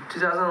 since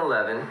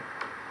 2011,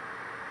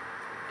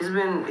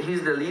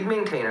 he's the lead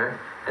maintainer,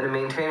 and the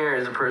maintainer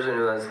is a person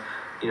who has,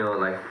 kind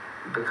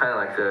of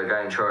like the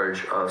guy in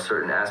charge of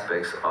certain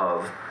aspects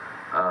of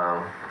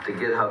the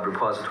GitHub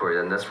repository,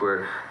 and that's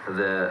where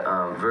the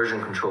version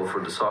control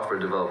for the software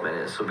development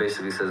is. So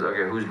basically it says,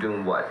 okay, who's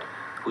doing what?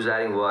 Who's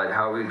adding what?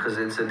 How are we? Because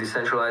it's a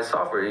decentralized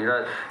software.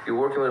 You're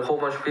working with a whole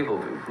bunch of people.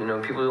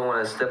 People don't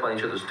want to step on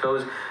each other's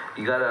toes.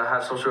 You gotta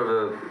have some sort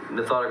of a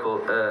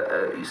methodical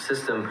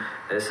system,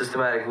 a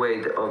systematic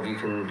way of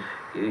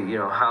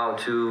how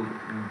to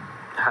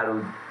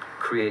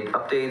create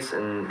updates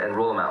and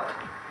roll them out.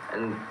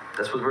 And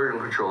that's what version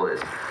control is.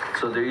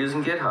 So they're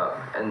using GitHub,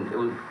 and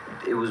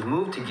it was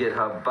moved to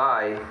GitHub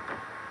by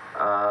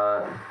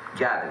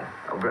Gavin.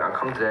 I'll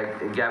come to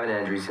that. Gavin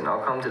Andreessen.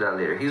 I'll come to that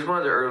later. He's one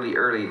of the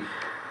early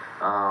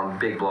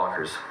big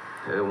blockers.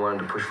 Who wanted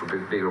to push for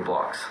bigger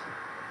blocks.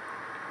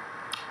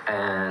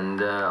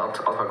 And I'll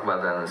talk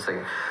about that in a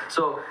second.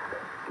 So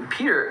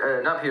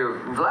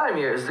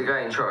Vladimir is the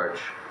guy in charge.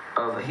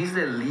 he's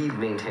the lead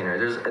maintainer.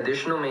 There's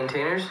additional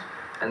maintainers,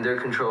 and they're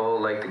control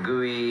like the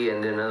GUI,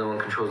 and then another one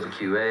controls the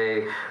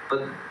QA.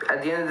 But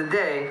at the end of the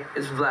day,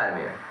 it's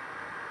Vladimir.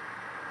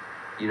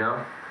 You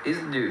know, he's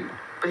the dude.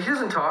 But he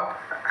doesn't talk.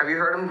 Have you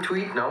heard him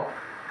tweet? No.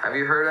 Have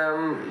you heard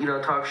him,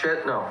 talk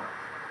shit? No.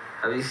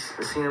 Have you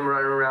seen him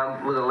running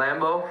around with a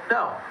Lambo?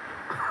 No.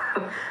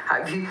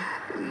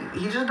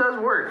 He just does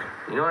work.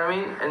 You know what I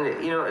mean? And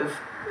if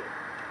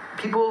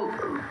people,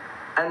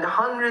 and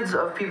hundreds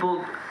of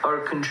people are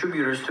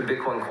contributors to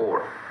Bitcoin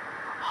Core.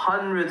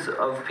 Hundreds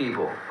of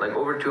people, like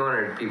over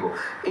 200 people,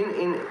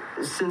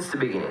 since the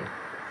beginning.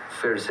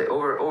 Fair to say,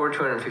 over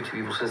 250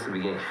 people since the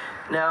beginning.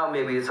 Now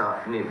maybe it's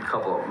a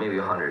couple, maybe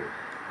 100.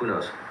 Who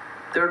knows?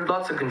 There are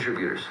lots of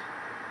contributors.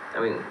 I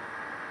mean,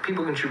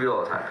 people contribute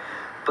all the time.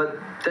 But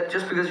that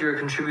just because you're a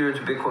contributor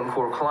to Bitcoin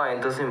Core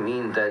client doesn't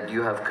mean that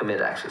you have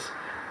commit access.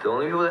 The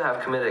only people that have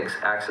commit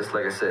access,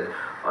 like I said,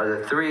 are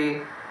the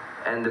three,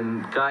 and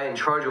the guy in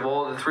charge of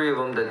all the three of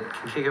them that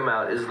can kick him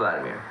out is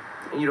Vladimir.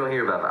 And you don't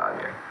hear about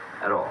Vladimir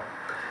at all.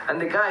 And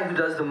the guy who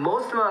does the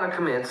most amount of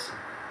commits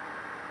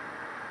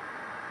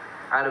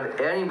out of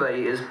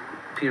anybody is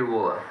Peter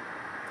Wolla.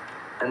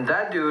 And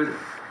that dude,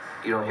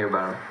 you don't hear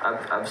about him.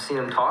 I've seen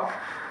him talk,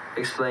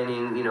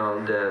 explaining,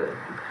 the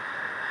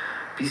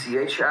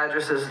BCH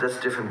addresses, that's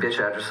different bitch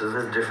addresses,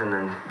 that's different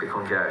than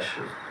Bitcoin Cash.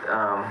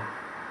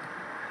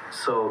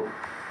 So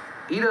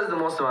he does the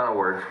most amount of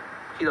work.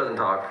 He doesn't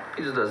talk,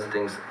 he just does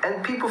things.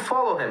 And people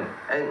follow him,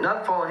 and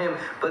not follow him,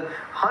 but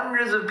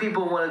hundreds of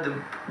people wanted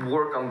to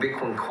work on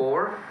Bitcoin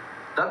Core,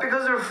 not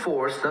because they're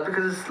forced, not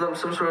because it's some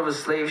sort of a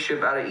slave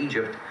ship out of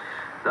Egypt,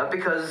 not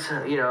because,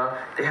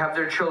 they have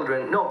their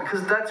children. No,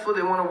 because that's what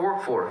they want to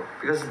work for,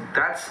 because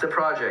that's the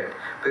project,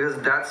 because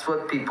that's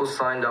what people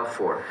signed up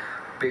for.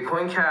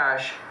 Bitcoin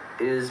Cash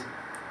is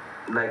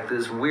like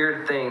this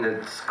weird thing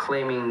that's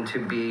claiming to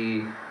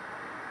be,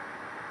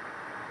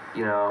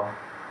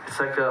 it's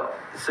like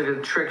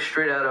a trick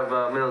straight out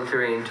of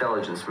military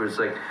intelligence, where it's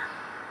like,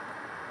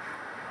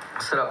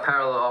 set up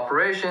parallel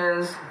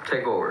operations,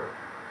 take over.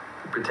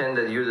 Pretend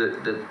that you're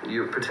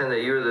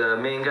the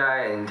main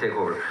guy and take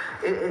over.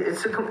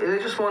 They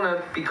just want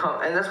to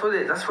become, and that's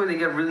why they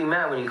get really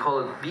mad when you call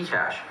it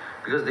Bcash,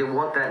 because they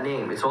want that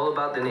name. It's all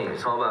about the name.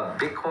 It's all about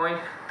Bitcoin.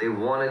 They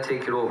want to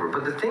take it over.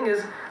 But the thing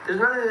is, there's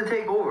nothing to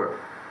take over.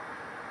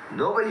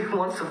 Nobody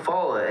wants to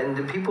follow it, and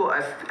the people,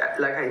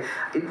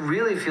 it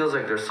really feels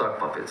like they're sock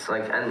puppets.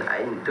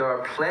 And there are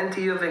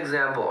plenty of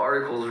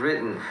articles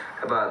written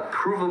about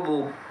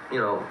provable,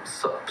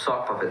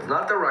 sock puppets.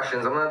 Not the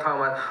Russians. I'm not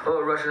talking about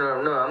Russian.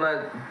 No, I'm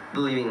not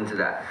believing into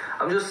that.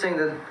 I'm just saying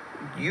that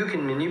you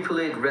can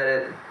manipulate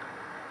Reddit.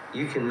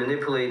 You can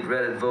manipulate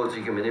Reddit votes.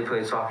 You can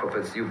manipulate sock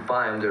puppets. You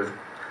buy them.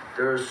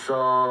 There are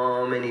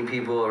so many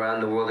people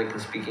around the world that can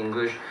speak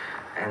English,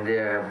 and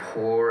they're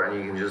poor, and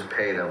you can just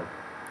pay them.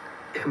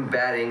 In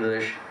bad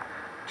English,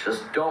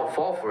 just don't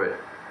fall for it.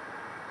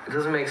 It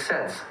doesn't make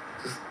sense.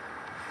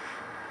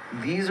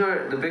 These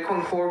are the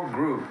Bitcoin Core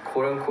group,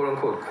 quote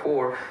unquote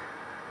core,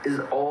 is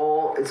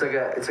all. It's like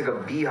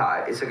a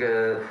beehive. It's like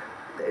a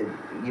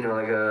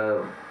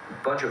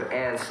bunch of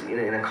ants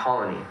in a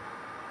colony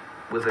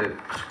with a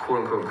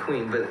quote unquote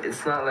queen. But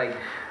it's not like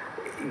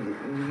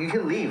you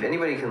can leave.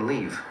 Anybody can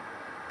leave,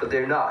 but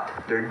they're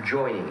not. They're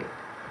joining it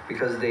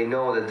because they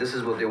know that this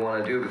is what they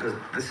want to do, because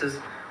this is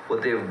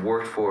what they've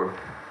worked for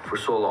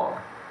so long.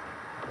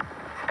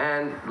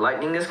 And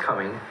Lightning is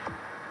coming,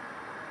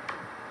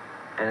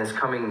 and it's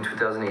coming in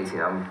 2018.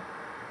 I'm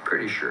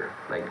pretty sure,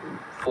 like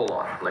full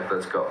on, like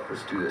let's go,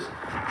 let's do this.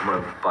 I'm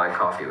gonna buy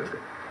coffee with it.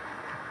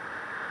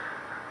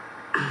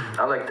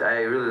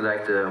 I really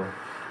like the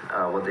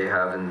what they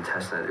have in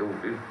testnet.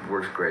 It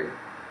works great.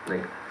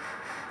 Like,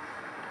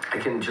 I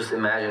can just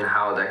imagine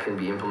how that can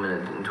be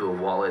implemented into a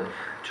wallet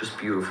just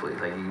beautifully.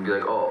 Like, you can be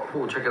like,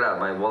 oh, check it out.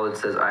 My wallet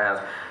says I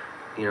have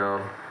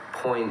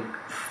 0.4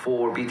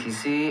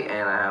 BTC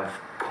and I have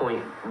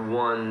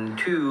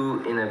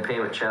 0.12 in a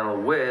payment channel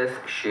with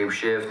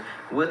Shapeshift,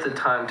 with the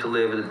time to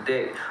live, with a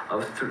date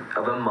of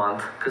a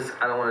month, because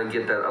I don't want to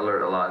get that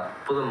alert a lot.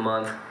 For the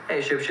month,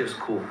 hey, Shapeshift's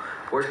cool.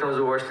 Worst comes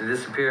to worst, to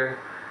disappear.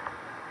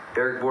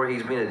 Eric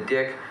Voorhees being a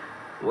dick,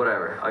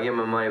 whatever. I'll get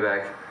my money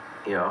back,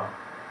 in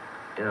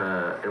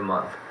a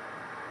month.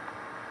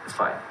 It's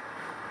fine,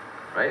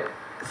 right?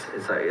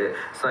 It's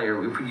not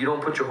you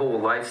don't put your whole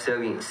life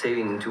saving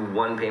into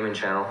one payment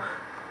channel.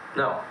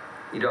 No,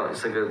 you don't.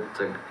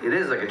 It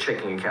is like a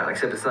checking account,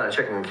 except it's not a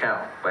checking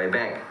account by a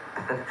bank.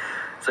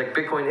 It's like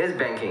Bitcoin is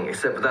banking,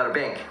 except without a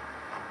bank.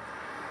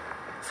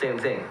 Same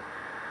thing.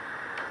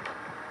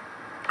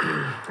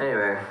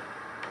 Anyway,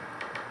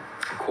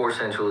 core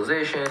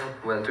centralization,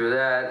 went through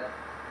that.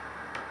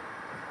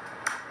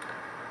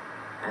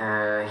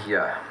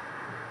 Yeah.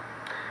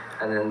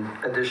 And then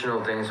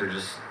additional things are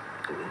just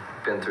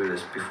been through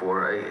this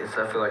before. I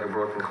feel like a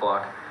broken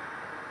clock,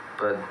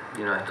 but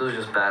those are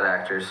just bad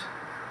actors.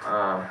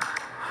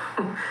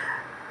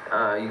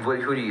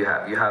 Who do you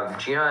have? You have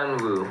Jian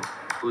Wu,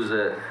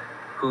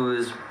 who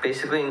is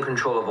basically in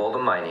control of all the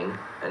mining,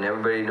 and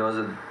everybody knows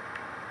that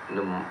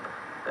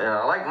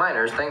I like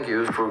miners. Thank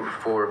you for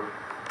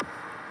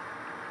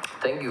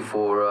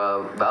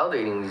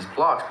validating these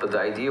blocks. But the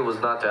idea was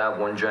not to have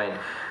one giant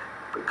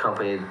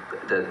company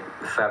that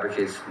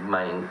fabricates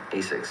mining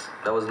ASICs.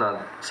 That was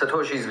not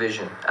Satoshi's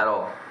vision at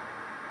all.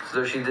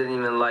 Satoshi didn't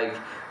even like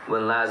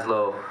when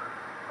Laszlo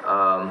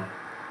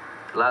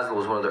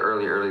was one of the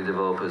early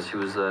developers. He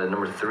was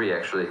number 3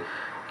 actually.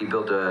 He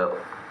built a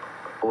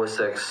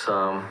OSX.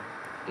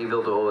 He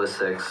built an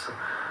OSX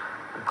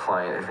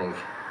client, I think,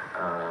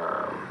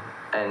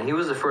 and he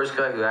was the first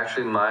guy who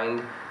actually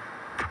mined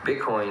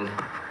Bitcoin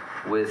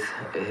with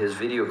his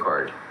video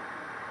card,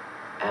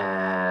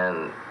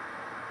 and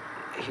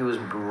he was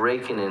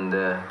raking in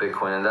the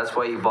Bitcoin, and that's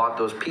why he bought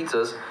those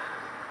pizzas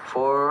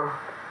for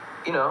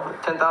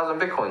 10,000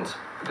 Bitcoins,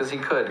 because he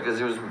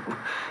was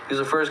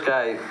the first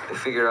guy to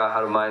figure out how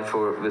to mine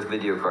with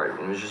video card,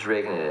 and was just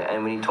raking it.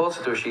 And when he told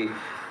Satoshi,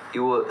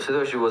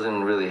 Satoshi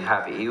wasn't really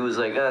happy. He was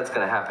like, that's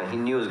gonna happen. He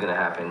knew it was gonna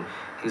happen.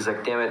 He's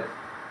like, damn it,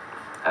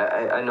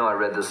 I know I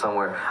read this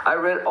somewhere. I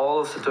read all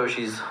of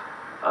Satoshi's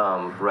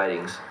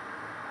writings,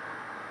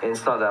 and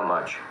it's not that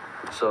much.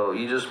 So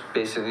you just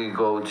basically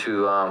go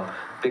to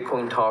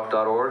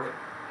bitcointalk.org.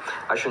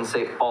 I shouldn't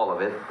say all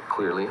of it,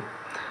 clearly,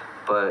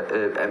 but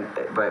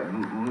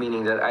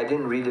meaning that I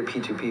didn't read the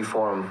P2P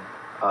forum.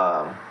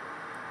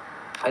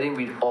 I didn't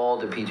read all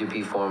the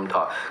P2P forum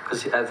talk,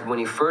 because when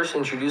he first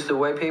introduced the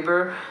white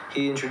paper,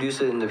 he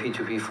introduced it in the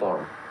P2P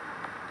forum.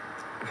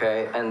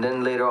 Okay, and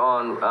then later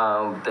on,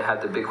 they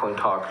had the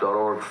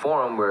bitcointalk.org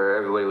forum where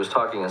everybody was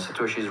talking, and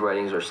Satoshi's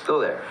writings are still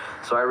there.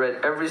 So I read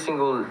every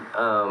single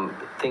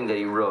thing that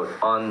he wrote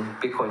on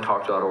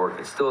bitcointalk.org.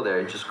 It's still there.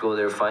 You just go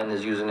there, find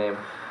his username,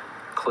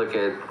 click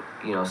it,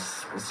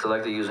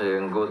 select the username,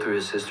 and go through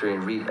his history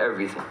and read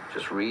everything.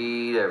 Just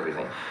read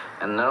everything.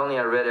 And not only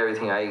I read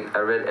everything, I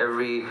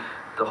read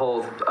the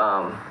whole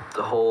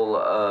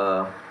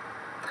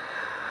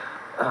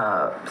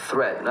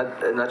thread,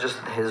 not just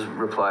his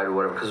reply or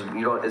whatever, because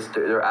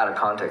they're out of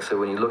context. So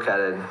when you look at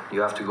it,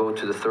 you have to go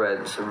to the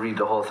thread, so read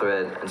the whole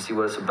thread and see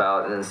what it's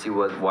about, and then see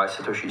why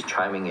Satoshi's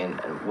chiming in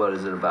and what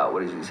is it about,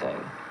 what is he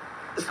saying.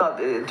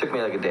 It took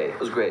me like a day. It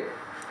was great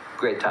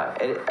time.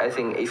 And I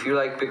think if you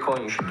like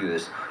Bitcoin, you should do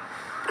this.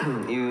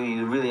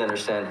 you really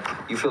understand.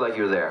 You feel like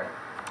you're there,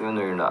 even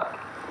though you're not.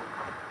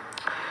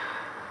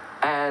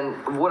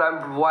 And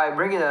why I'm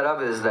bringing that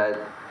up is that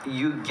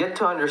you get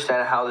to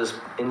understand how this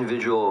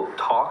individual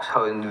talks,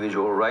 how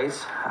individual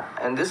writes,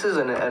 and this is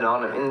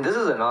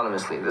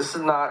anonymously. This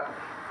is not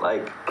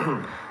like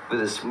with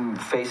his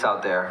face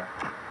out there.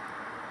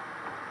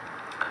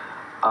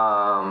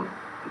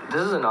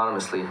 This is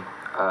anonymously.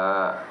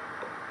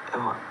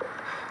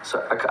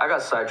 So I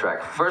got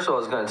sidetracked. First of all, I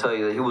was going to tell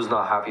you that he was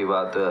not happy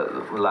about the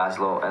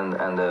Laszlo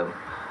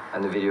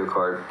and the video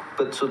card,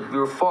 but so we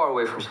were far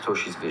away from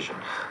Satoshi's vision.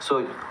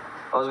 So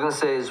I was going to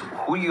say is,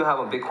 who do you have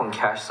on Bitcoin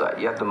Cash side?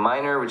 You have the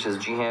miner, which is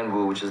Jihan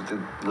Wu, which is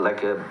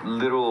like a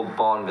literal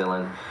Bond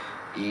villain.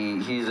 He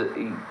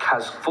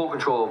has full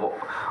control of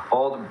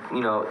all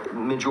the,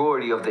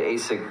 majority of the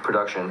ASIC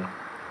production.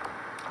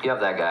 You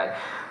have that guy.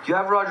 You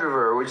have Roger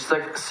Ver, which is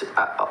like,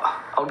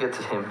 I'll get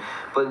to him.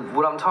 But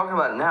what I'm talking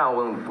about now,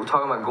 when we're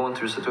talking about going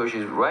through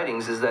Satoshi's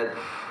writings, is that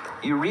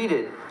you read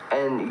it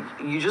and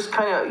you just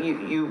kind of,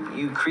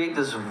 you create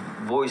this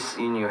voice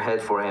in your head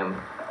for him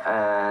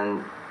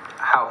and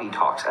how he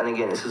talks. And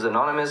again, this is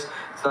anonymous,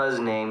 it's not his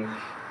name,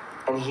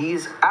 and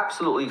he's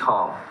absolutely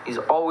calm. He's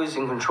always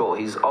in control.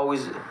 He's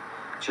always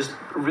just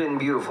written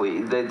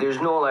beautifully.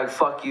 There's no like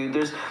fuck you,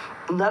 there's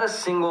not a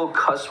single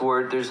cuss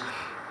word, there's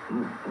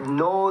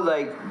no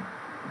like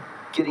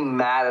getting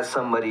mad at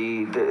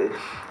somebody.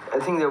 I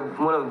think that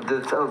one of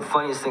the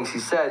funniest things he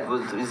said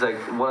was, he's like,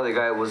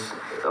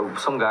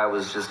 some guy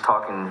was just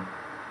talking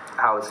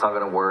how it's not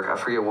gonna work. I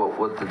forget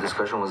what the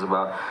discussion was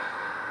about.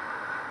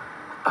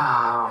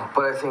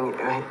 But I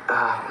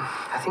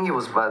think it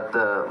was about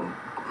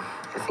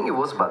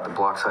the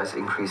block size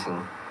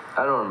increasing.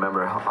 I don't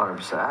remember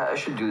 100%. I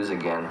should do this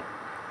again.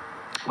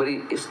 But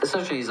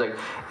he's like,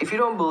 if you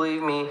don't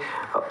believe me,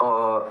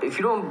 or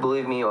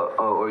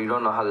you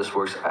don't know how this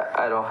works,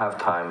 I don't have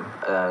time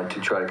to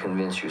try to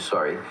convince you.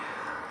 Sorry.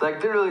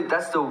 Like literally,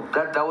 that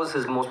was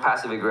his most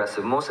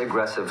most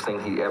aggressive thing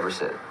he ever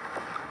said.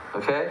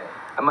 Okay,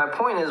 and my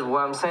point is,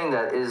 what I'm saying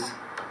that is,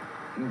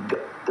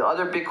 the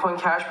other Bitcoin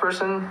Cash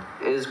person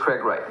is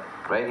Craig Wright,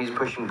 right? He's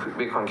pushing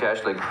Bitcoin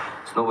Cash like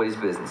it's nobody's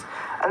business.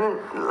 And then,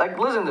 like,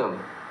 listen to him.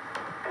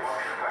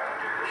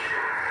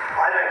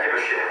 I don't give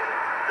a shit.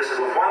 This is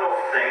a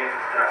one-off thing,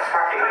 and I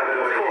fucking never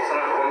do it. Of course,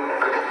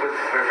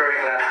 we're very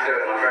glad to do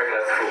it, and I'm very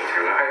glad to talk to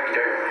you. And I hope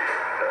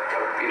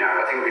you don't,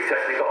 I think we've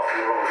definitely got off on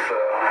the wrong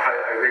foot, and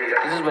I really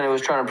don't. This is when he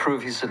was trying to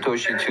prove he's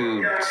Satoshi to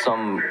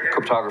some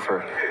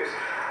cryptographer.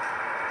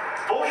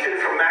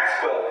 Bullshit from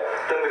Maxwell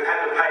that we've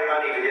had to pay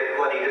money to get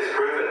bloody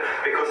disproven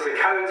because the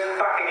code's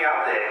fucking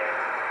out there.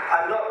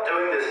 I'm not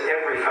doing this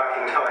every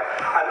fucking time.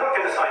 I'm not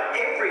going to sign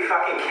every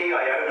fucking key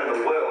I own in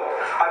the world.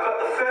 I've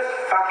got the first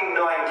fucking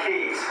 9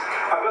 keys.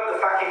 I've got the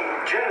fucking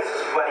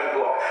Genesis bloody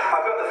block.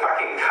 I've got the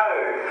fucking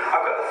code.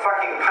 I've got the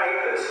fucking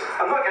papers.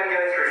 I'm not going to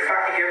go through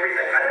fucking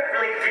everything. I don't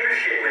really give a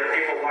shit whether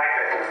people like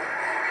it.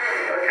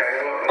 Okay,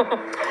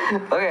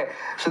 well, Okay,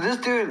 so this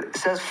dude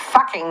says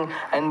fucking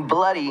and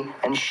bloody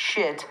and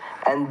shit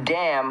and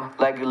damn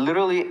like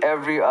literally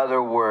every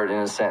other word in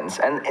a sentence.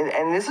 And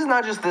this is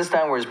not just this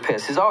time where he's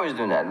pissed. He's always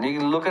doing that. You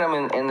can look at him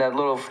in that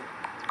little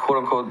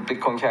quote-unquote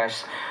Bitcoin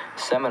Cash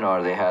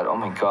seminar they had. Oh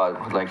my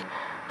God, with like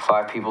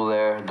 5 people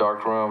there,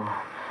 dark room.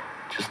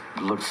 Just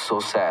looked so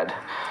sad.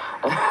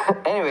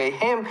 Anyway,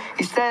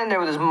 he's standing there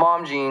with his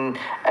mom jean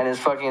and his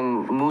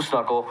fucking moose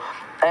knuckle,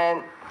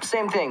 and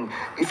same thing.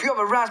 If you have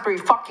a Raspberry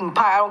fucking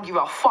Pi, I don't give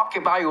a fuck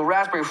about your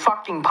Raspberry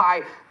fucking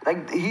Pi.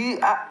 Like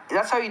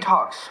that's how he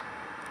talks.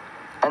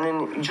 And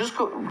then you just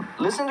go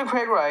listen to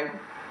Craig Wright,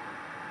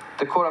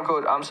 the quote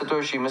unquote I'm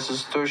Satoshi,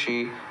 Mrs.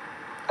 Satoshi,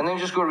 and then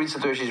just go read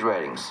Satoshi's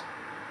writings.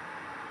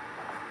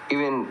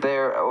 Even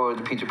there or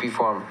the P2P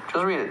forum,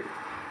 just read it.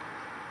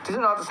 These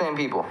are not the same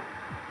people,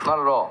 not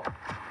at all.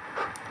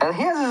 And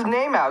he has his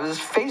name out, his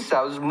face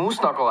out, his moose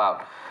knuckle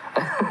out,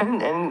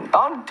 and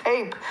on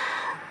tape,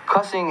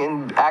 cussing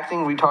and acting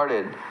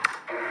retarded.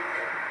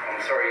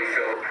 I'm sorry,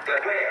 Phil.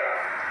 But where?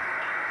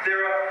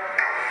 There are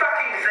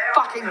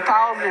Fucking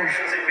thousands.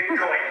 in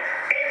Bitcoin.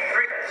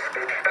 Every...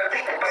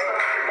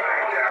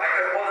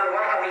 More than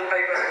 100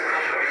 papers.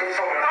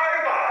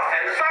 Over!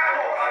 And fuck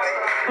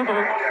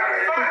off!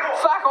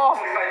 Fuck off!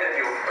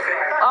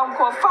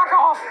 Uncle, fuck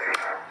off!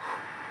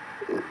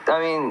 I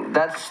mean,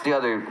 that's the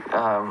other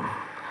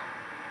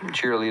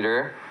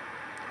cheerleader.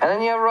 And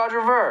then you have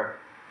Roger Ver.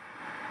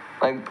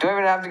 Like, do I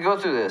even have to go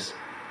through this?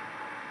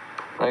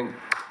 Like,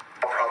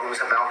 problems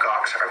at Mt.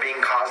 Gox are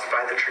being caused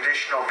by the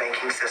traditional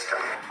banking system.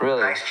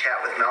 Really? Nice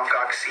chat with Mt.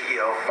 Gox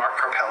CEO Mark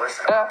Karpeles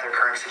about their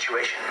current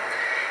situation.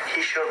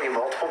 He showed me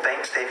multiple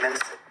bank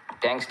statements.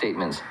 Bank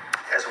statements.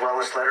 As well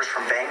as letters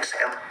from banks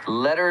and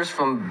Letters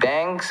from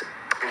banks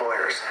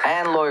lawyers.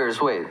 and lawyers.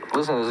 Wait,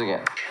 listen to this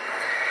again.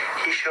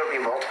 He showed me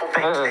multiple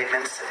bank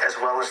statements as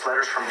well as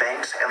letters from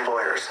banks and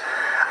lawyers.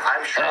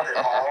 I'm sure that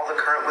all the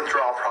current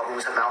withdrawal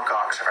problems at Mt.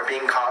 Gox are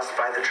being caused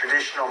by the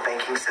traditional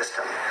banking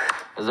system.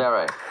 Is that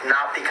right?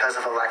 Not because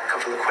of a lack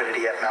of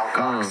liquidity at Mt.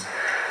 Gox.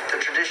 The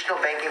traditional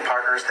banking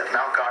partners that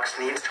Mt. Gox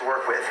needs to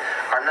work with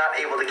are not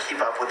able to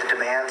keep up with the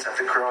demands of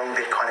the growing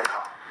Bitcoin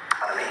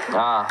economy.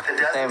 The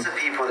dozens of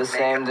people the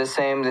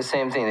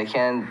same thing. They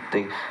can't.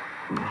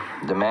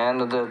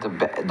 Demand of the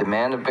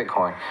demand of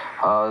Bitcoin.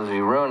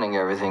 You're ruining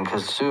everything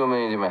because too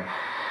many demand.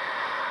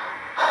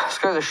 This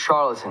guy's a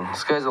charlatan.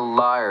 This guy's a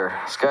liar.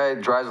 This guy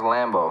drives a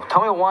Lambo.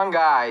 Tell me one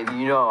guy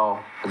you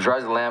know that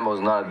drives a Lambo is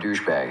not a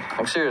douchebag.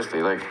 Like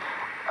seriously, like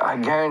I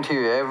guarantee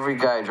you, every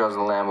guy who drives a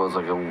Lambo is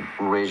like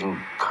a raging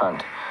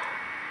cunt.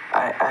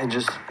 I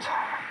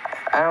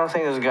don't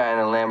think there's a guy in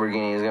a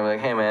Lamborghini is gonna be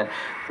like, hey man,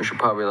 we should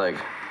probably like,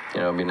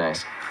 be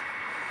nice.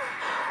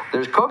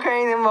 There's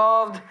cocaine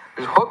involved.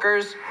 There's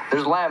hookers.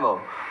 There's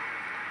Lambo.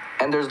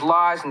 And there's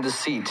lies and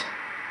deceit.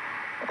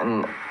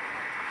 And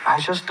I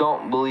just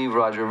don't believe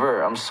Roger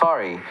Ver. I'm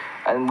sorry.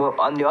 And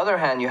on the other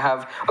hand, you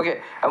have...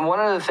 Okay, and one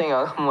other thing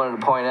I wanted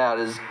to point out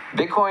is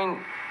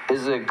Bitcoin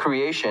is a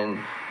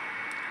creation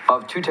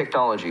of 2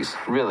 technologies,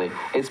 really.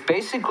 It's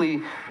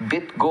basically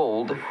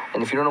BitGold.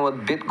 And if you don't know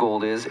what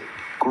BitGold is,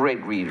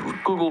 great read.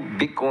 Google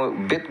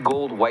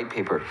BitGold white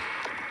paper.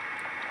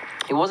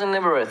 It wasn't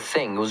never a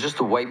thing. It was just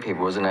a white paper.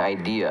 It was an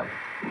idea.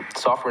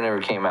 Software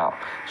never came out.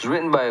 It was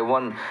written by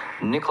one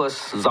Nicholas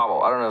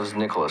Szabo. I don't know if it's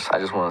Nicholas. I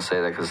just want to say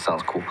that because it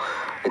sounds cool.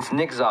 It's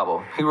Nick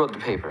Szabo. He wrote the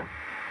paper.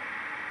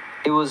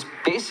 It was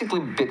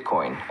basically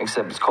Bitcoin,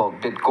 except it's called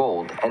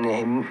BitGold, and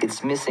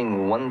it's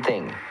missing one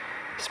thing.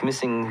 It's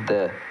missing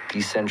the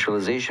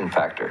decentralization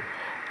factor,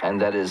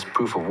 and that is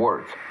proof of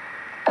work.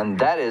 And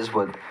that is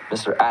what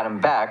Mr. Adam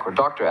Back, or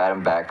Dr.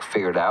 Adam Back,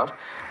 figured out,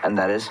 and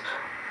that is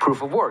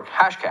proof of work,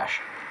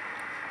 Hashcash.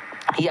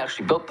 He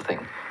actually built the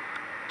thing.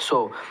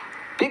 So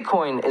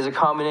Bitcoin is a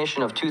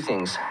combination of 2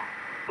 things.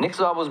 Nick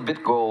Szabo's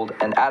BitGold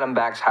and Adam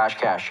Back's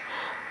Hashcash.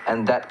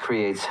 And that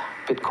creates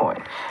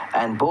Bitcoin.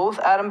 And both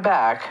Adam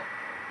Back,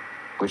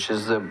 which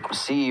is the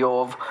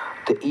CEO of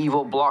the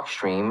evil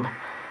Blockstream,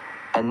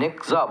 and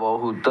Nick Szabo,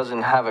 who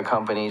doesn't have a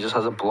company, just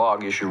has a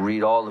blog. You should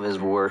read all of his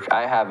work.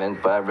 I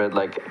haven't, but I've read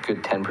like a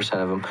good 10%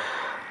 of them.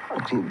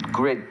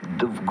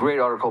 Great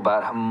article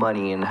about how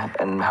money and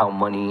how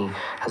money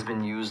has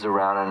been used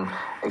around, and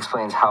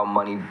explains how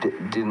money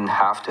didn't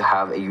have to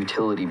have a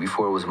utility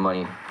before it was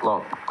money.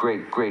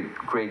 Great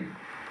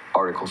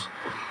articles.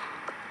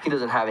 He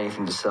doesn't have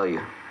anything to sell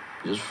you.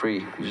 It's just free.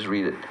 You just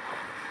read it.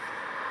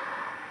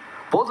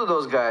 Both of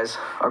those guys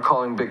are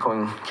calling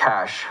Bitcoin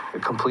Cash a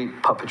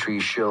complete puppetry,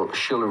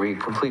 shillery,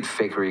 complete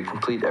fakery,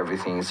 complete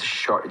everything. It's a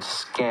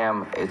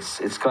scam.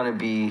 It's gonna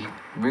be.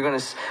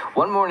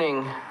 One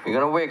morning you're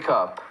gonna wake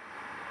up,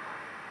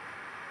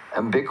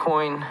 and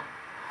Bitcoin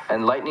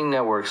and Lightning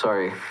Network,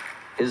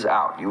 is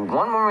out.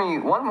 One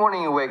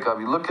morning you wake up,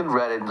 you look at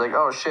Reddit, it's like,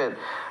 oh shit,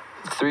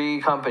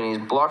 3 companies,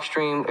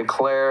 Blockstream,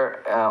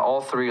 Eclair,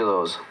 all 3 of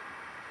those.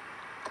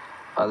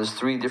 There's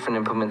 3 different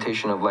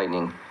implementation of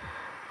Lightning.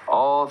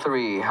 All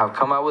 3 have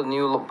come out with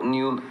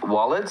new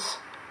wallets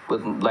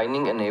with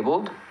Lightning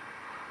enabled.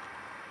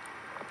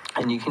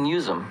 and you can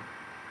use them.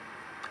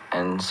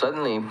 And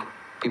suddenly,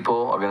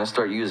 people are going to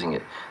start using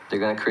it. They're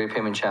going to create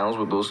payment channels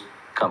with those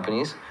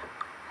companies.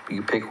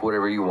 You pick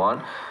whatever you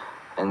want,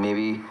 and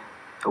maybe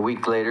a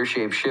week later,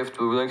 Shapeshift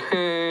will be like,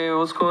 hey,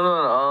 what's going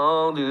on?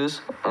 I'll do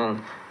this.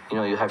 And,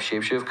 you have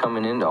Shapeshift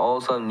coming in, all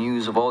of a sudden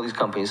news of all these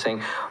companies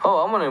saying,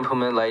 oh, I'm going to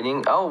implement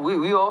Lightning. Oh,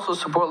 we also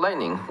support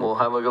Lightning. We'll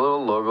have like a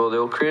little logo.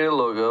 They'll create a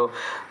logo.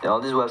 And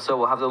all these websites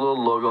will have the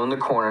little logo in the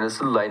corner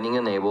that's Lightning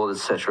enabled,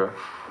 etc.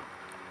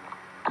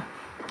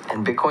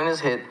 And Bitcoin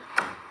has hit,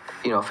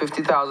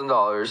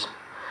 $50,000.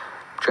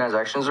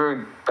 Transactions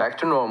are back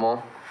to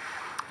normal.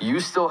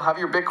 You still have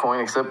your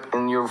Bitcoin, except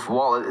in your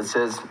wallet it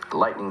says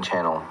Lightning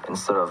Channel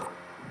instead of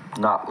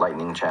not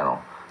Lightning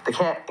Channel. They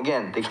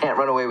can't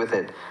run away with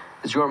it.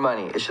 It's your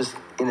money. It's just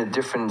in a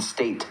different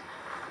state.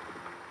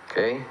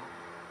 Okay?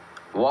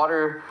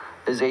 Water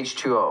is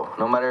H2O.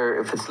 No matter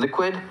if it's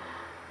liquid,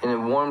 in a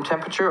warm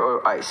temperature,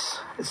 or ice.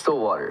 It's still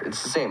water.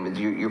 It's the same.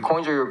 Your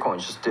coins are your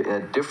coins. Just in a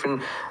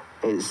different...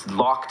 It's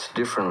locked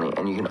differently,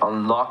 and you can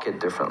unlock it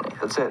differently.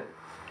 That's it.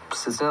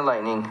 Sits in a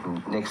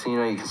Lightning. Next thing you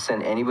know, you can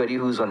send anybody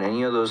who's on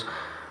any of those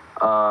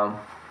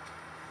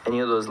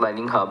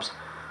Lightning hubs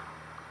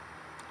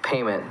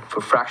payment for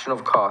fraction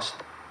of cost,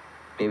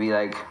 maybe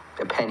like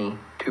a penny,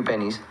 2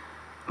 pennies,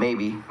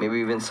 maybe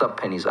even sub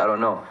pennies. I don't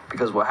know,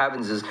 because what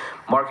happens is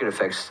market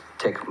effects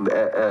take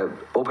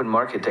open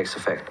market takes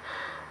effect,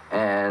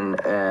 and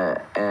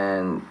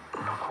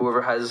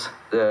whoever has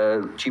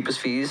the cheapest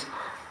fees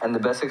and the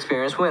best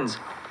experience wins,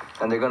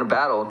 and they're going to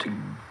battle to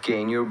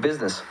gain your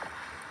business.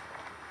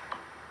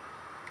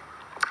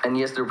 And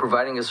yes, they're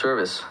providing a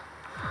service,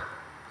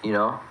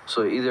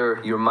 So either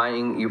you're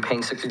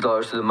paying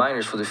 $60 to the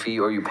miners for the fee,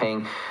 or you're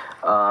paying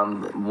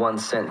 1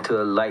 cent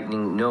to a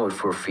Lightning node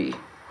for a fee.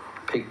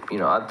 Pick,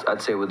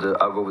 I'd say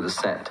I'll go with a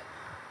cent,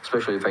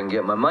 especially if I can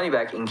get my money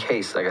back in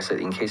case, like I said,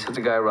 if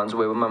the guy runs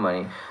away with my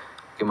money,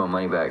 get my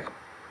money back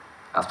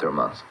after a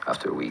month,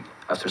 after a week,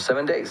 after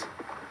 7 days.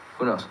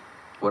 Who knows?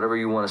 Whatever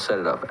you want to set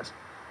it up as.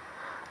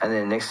 And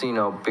then next thing you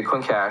know,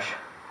 Bitcoin Cash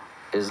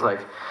is like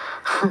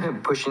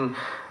pushing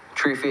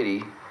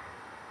 350,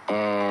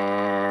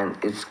 and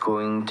it's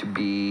going to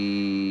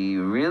be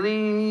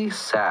really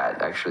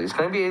sad, actually. It's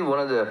going to be one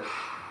of the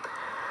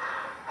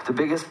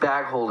biggest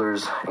bag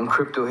holders in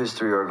crypto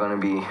history are going to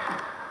be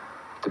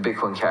the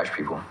Bitcoin Cash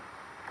people.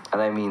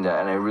 And I mean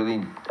that,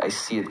 and I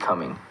see it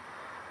coming.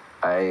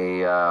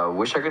 I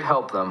wish I could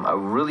help them. I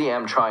really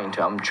am trying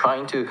to. I'm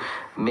trying to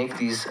make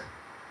these,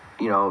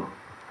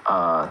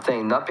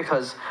 thing, not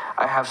because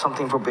I have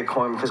something for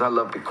Bitcoin, because I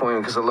love Bitcoin,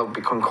 because I love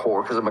Bitcoin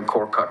Core, because I'm a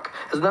core cuck.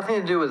 It has nothing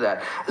to do with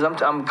that.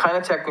 I'm kind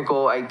of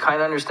technical. I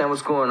kind of understand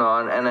what's going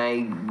on, and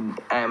I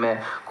am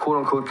a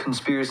quote-unquote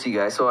conspiracy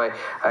guy. So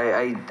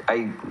I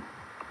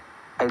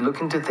look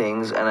into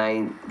things, and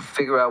I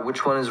figure out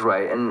which one is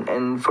right.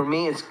 And for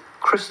me, it's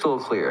crystal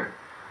clear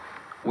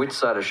which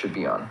side I should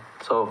be on.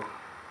 So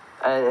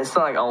it's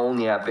not like I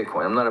only have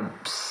Bitcoin. I'm not a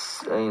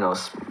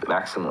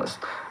maximalist.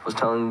 I was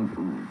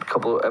telling a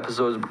couple of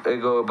episodes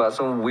ago about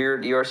some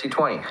weird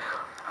ERC20.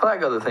 I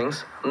like other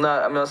things. I'm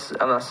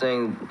not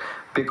saying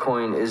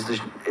Bitcoin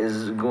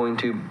is going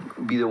to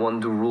be the one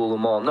to rule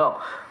them all.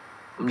 No,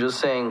 I'm just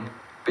saying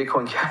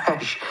Bitcoin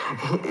Cash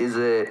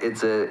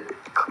it's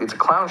a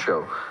clown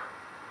show.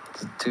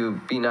 To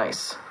be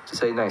nice, to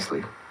say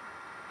nicely.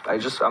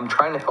 I'm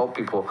trying to help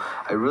people.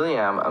 I really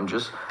am.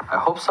 I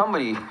hope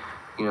somebody,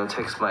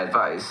 takes my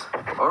advice.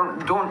 Or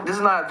don't, this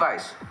is not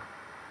advice.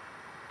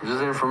 This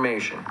is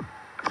information.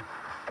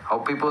 I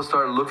hope people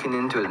start looking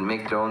into it and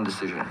make their own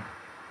decision.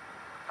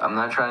 I'm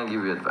not trying to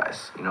give you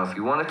advice. If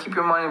you want to keep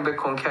your money in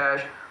Bitcoin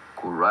Cash,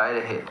 go right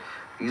ahead.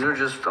 These are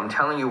I'm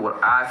telling you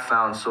what I've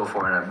found so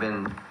far, and I've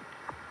been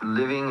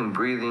living and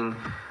breathing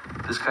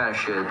this kind of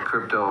shit,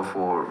 crypto,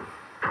 for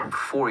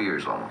 4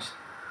 years almost.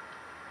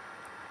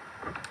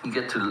 You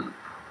get to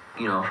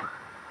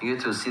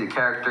see the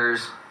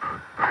characters.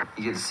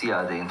 You get to see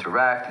how they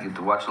interact. You get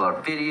to watch a lot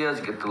of videos.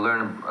 You get to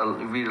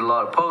read a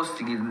lot of posts.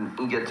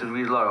 You get to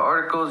read a lot of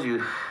articles.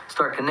 You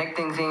start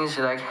connecting things.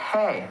 You're like,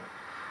 hey,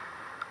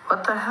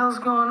 what the hell's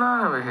going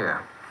on over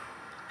here?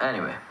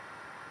 Anyway,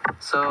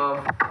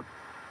 so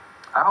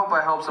I hope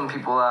I help some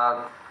people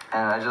out,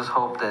 and I just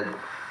hope that,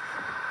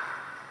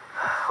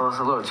 well, it's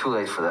a little too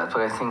late for that,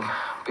 but I think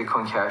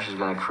Bitcoin Cash is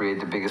going to create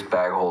the biggest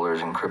bag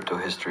holders in crypto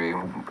history,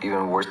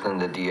 even worse than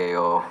the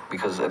DAO,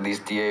 because at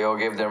least DAO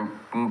gave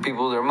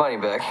people their money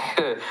back.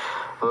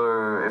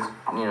 Or if,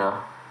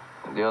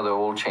 the other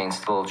old chain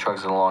still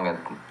chugs along at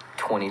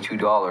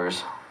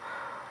 $22,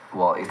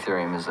 while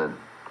Ethereum is at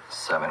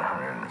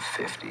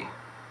 $750.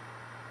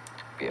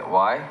 Yeah,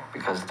 why?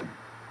 Because the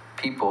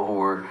people who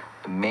were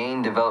the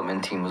main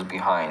development team was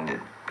behind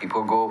it.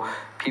 People go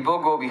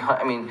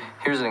behind. I mean,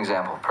 here's an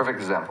example, perfect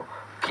example.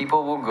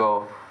 People will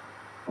go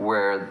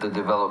where the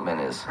development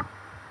is,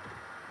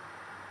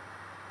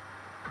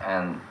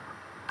 and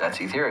that's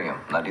Ethereum,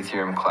 not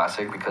Ethereum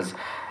Classic, because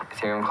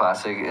Ethereum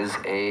Classic is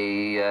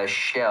a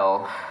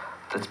shell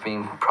that's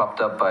being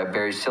propped up by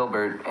Barry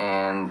Silbert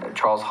and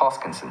Charles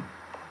Hoskinson.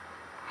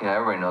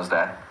 Everybody knows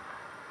that.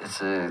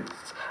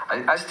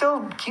 I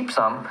still keep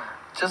some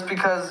just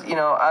because, you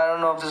know, I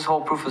don't know if this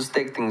whole proof of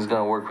stake thing is going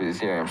to work with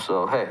Ethereum.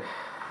 So, hey,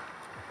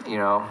 you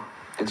know,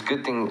 it's a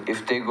good thing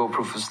if they go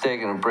proof of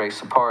stake and it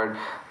breaks apart.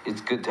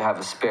 It's good to have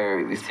a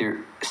spare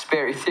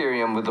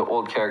Ethereum with the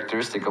old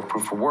characteristic of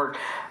proof of work.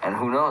 And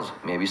who knows,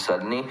 maybe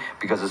suddenly,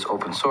 because it's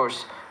open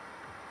source,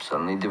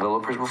 suddenly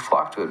developers will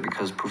flock to it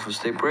because proof of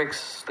stake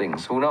breaks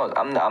things. Who knows?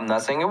 I'm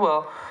not saying it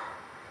will.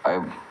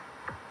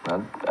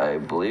 I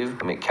believe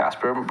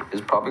Casper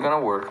is probably going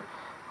to work.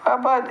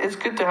 But it's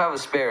good to have a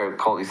spare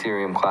called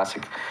Ethereum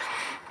Classic.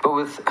 But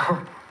with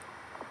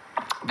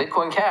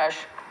Bitcoin Cash,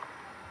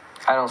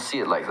 I don't see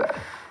it like that.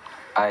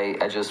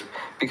 I just,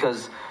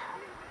 because,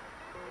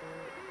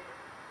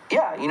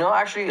 yeah, you know,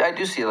 actually, I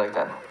do see it like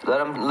that. Let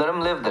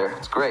them live there.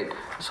 It's great.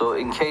 So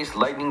in case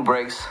Lightning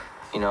breaks,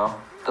 you know,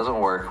 doesn't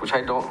work, which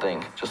I don't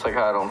think, just like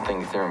how I don't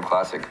think Ethereum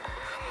Classic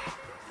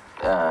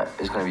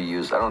is going to be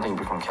used. I don't think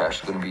Bitcoin Cash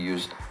is going to be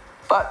used.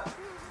 But,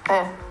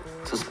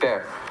 it's a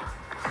spare.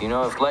 You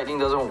know, if Lightning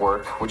doesn't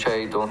work, which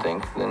I don't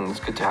think, then it's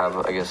good to have,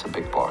 I guess, a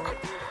big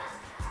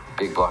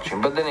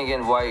blockchain. But then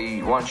again, why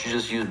don't you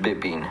just use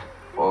Bitbean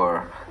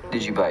or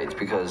Digibyte?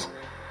 Because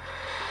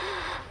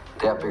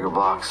they have bigger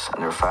blocks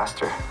and they're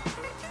faster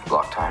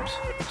block times.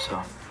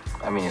 So,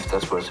 I mean, if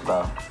that's what it's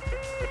about,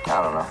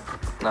 I don't know.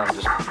 No, I'm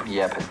just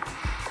yapping.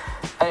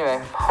 Anyway,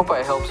 hope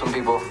I helped some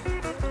people.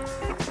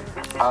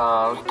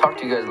 Talk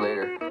to you guys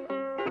later.